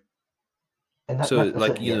 So, and So, that's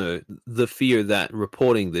like, a, yeah, the fear that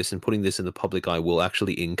reporting this and putting this in the public eye will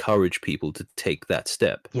actually encourage people to take that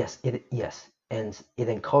step. yes, and it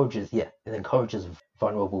encourages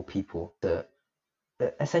vulnerable people to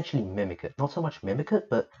essentially mimic it. Not so much mimic it,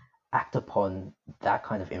 but act upon that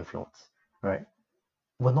kind of influence, right?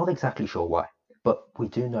 We're not exactly sure why, but we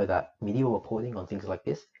do know that media reporting on things like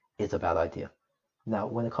this is a bad idea. Now,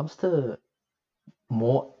 when it comes to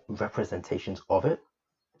more representations of it,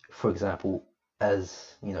 for example,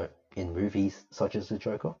 as you know, in movies such as The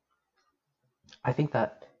Joker, I think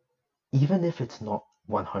that even if it's not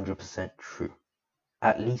 100% true,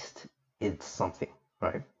 at least it's something,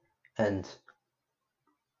 right? And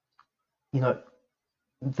you know,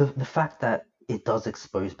 the fact that it does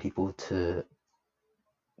expose people to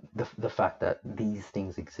the fact that these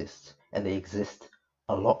things exist and they exist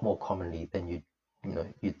a lot more commonly than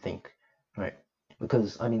you'd think, right?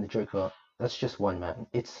 Because I mean, the Joker, that's just one man.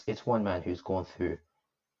 It's one man who's gone through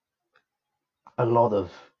a lot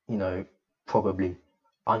of probably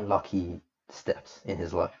unlucky steps in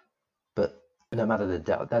his life, but no matter the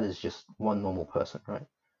doubt, that is just one normal person, right?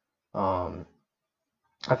 um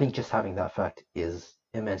I think just having that fact is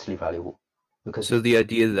immensely valuable So because the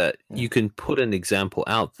idea that mm, you can put an example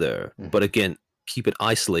out there, but mhm. again, keep it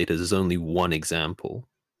isolated as only one example.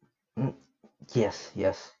 Mm, yes,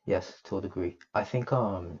 yes, yes, to a degree. I think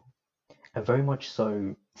and very much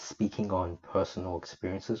so speaking on personal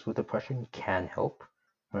experiences with depression can help,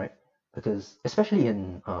 right? Because especially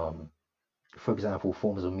in for example,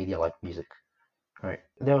 forms of media like music, right?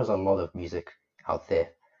 There is a lot of music out there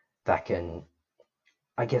that can,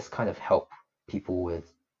 I guess, kind of help people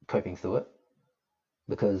with coping through it.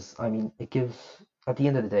 Because I mean, it gives, at the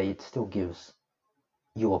end of the day, it still gives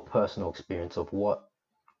your personal experience of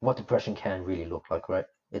what depression can really look like, right?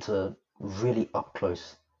 It's a really up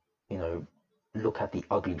close, you know, look at the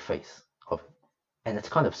ugly face of it. And it's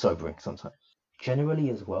kind of sobering sometimes. Generally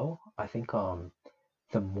as well, I think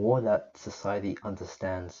the more that society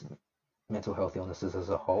understands mental health illnesses as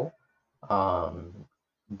a whole, um,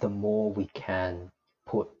 the more we can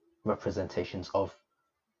put representations of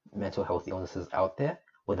mental health illnesses out there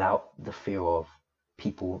without the fear of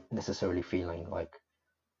people necessarily feeling like,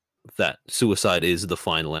 That suicide is the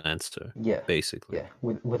final answer, yeah, basically. yeah,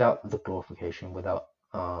 without the glorification, without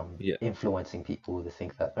Yeah. influencing people to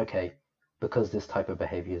think that, okay, because this type of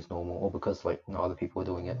behavior is normal, or because like other people are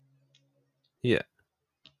doing it. Yeah.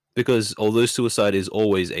 Because although suicide is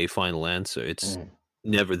always a final answer, it's Mm,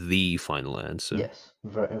 never the final answer. yes,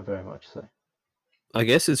 very very much so. I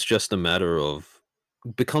guess it's just a matter of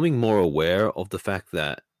becoming more aware of the fact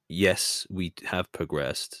that, yes, we have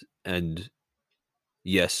progressed, and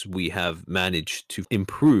yes, we have managed to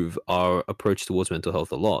improve our approach towards mental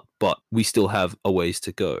health a lot, but we still have a ways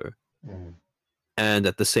to go. Mm, And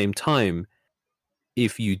at the same time,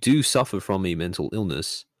 if you do suffer from a mental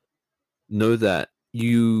illness, know that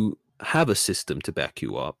you have a system to back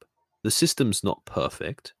you up. The system's not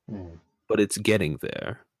perfect, mm, but it's getting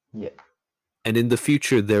there. yeah, And in the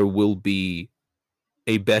future, there will be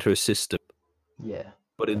a better system. yeah,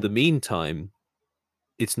 But in the meantime,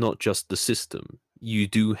 it's not just the system. You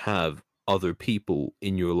do have other people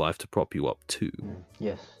in your life to prop you up too.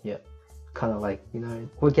 yes, yeah. Kind of like,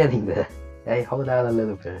 we're getting there. Hey, hold out a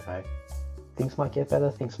little bit, right? Things might get better,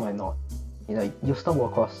 things might not. You'll stumble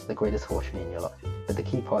across the greatest fortune in your life. But the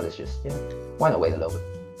key part is just, why not wait a little bit?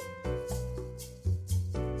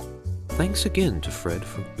 Thanks again to Fred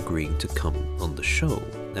for agreeing to come on the show,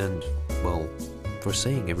 and, well, for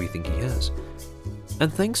saying everything he has.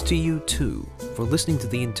 And thanks to you too for listening to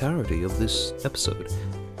the entirety of this episode.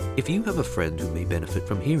 If you have a friend who may benefit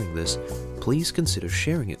from hearing this, please consider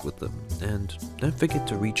sharing it with them, and don't forget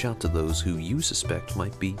to reach out to those who you suspect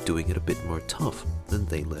might be doing it a bit more tough than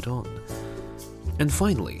they let on. And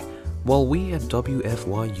finally, while we at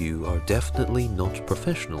WFYU are definitely not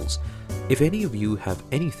professionals, if any of you have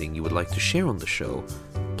anything you would like to share on the show,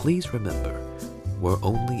 please remember, we're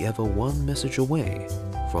only ever one message away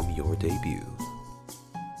from your debut.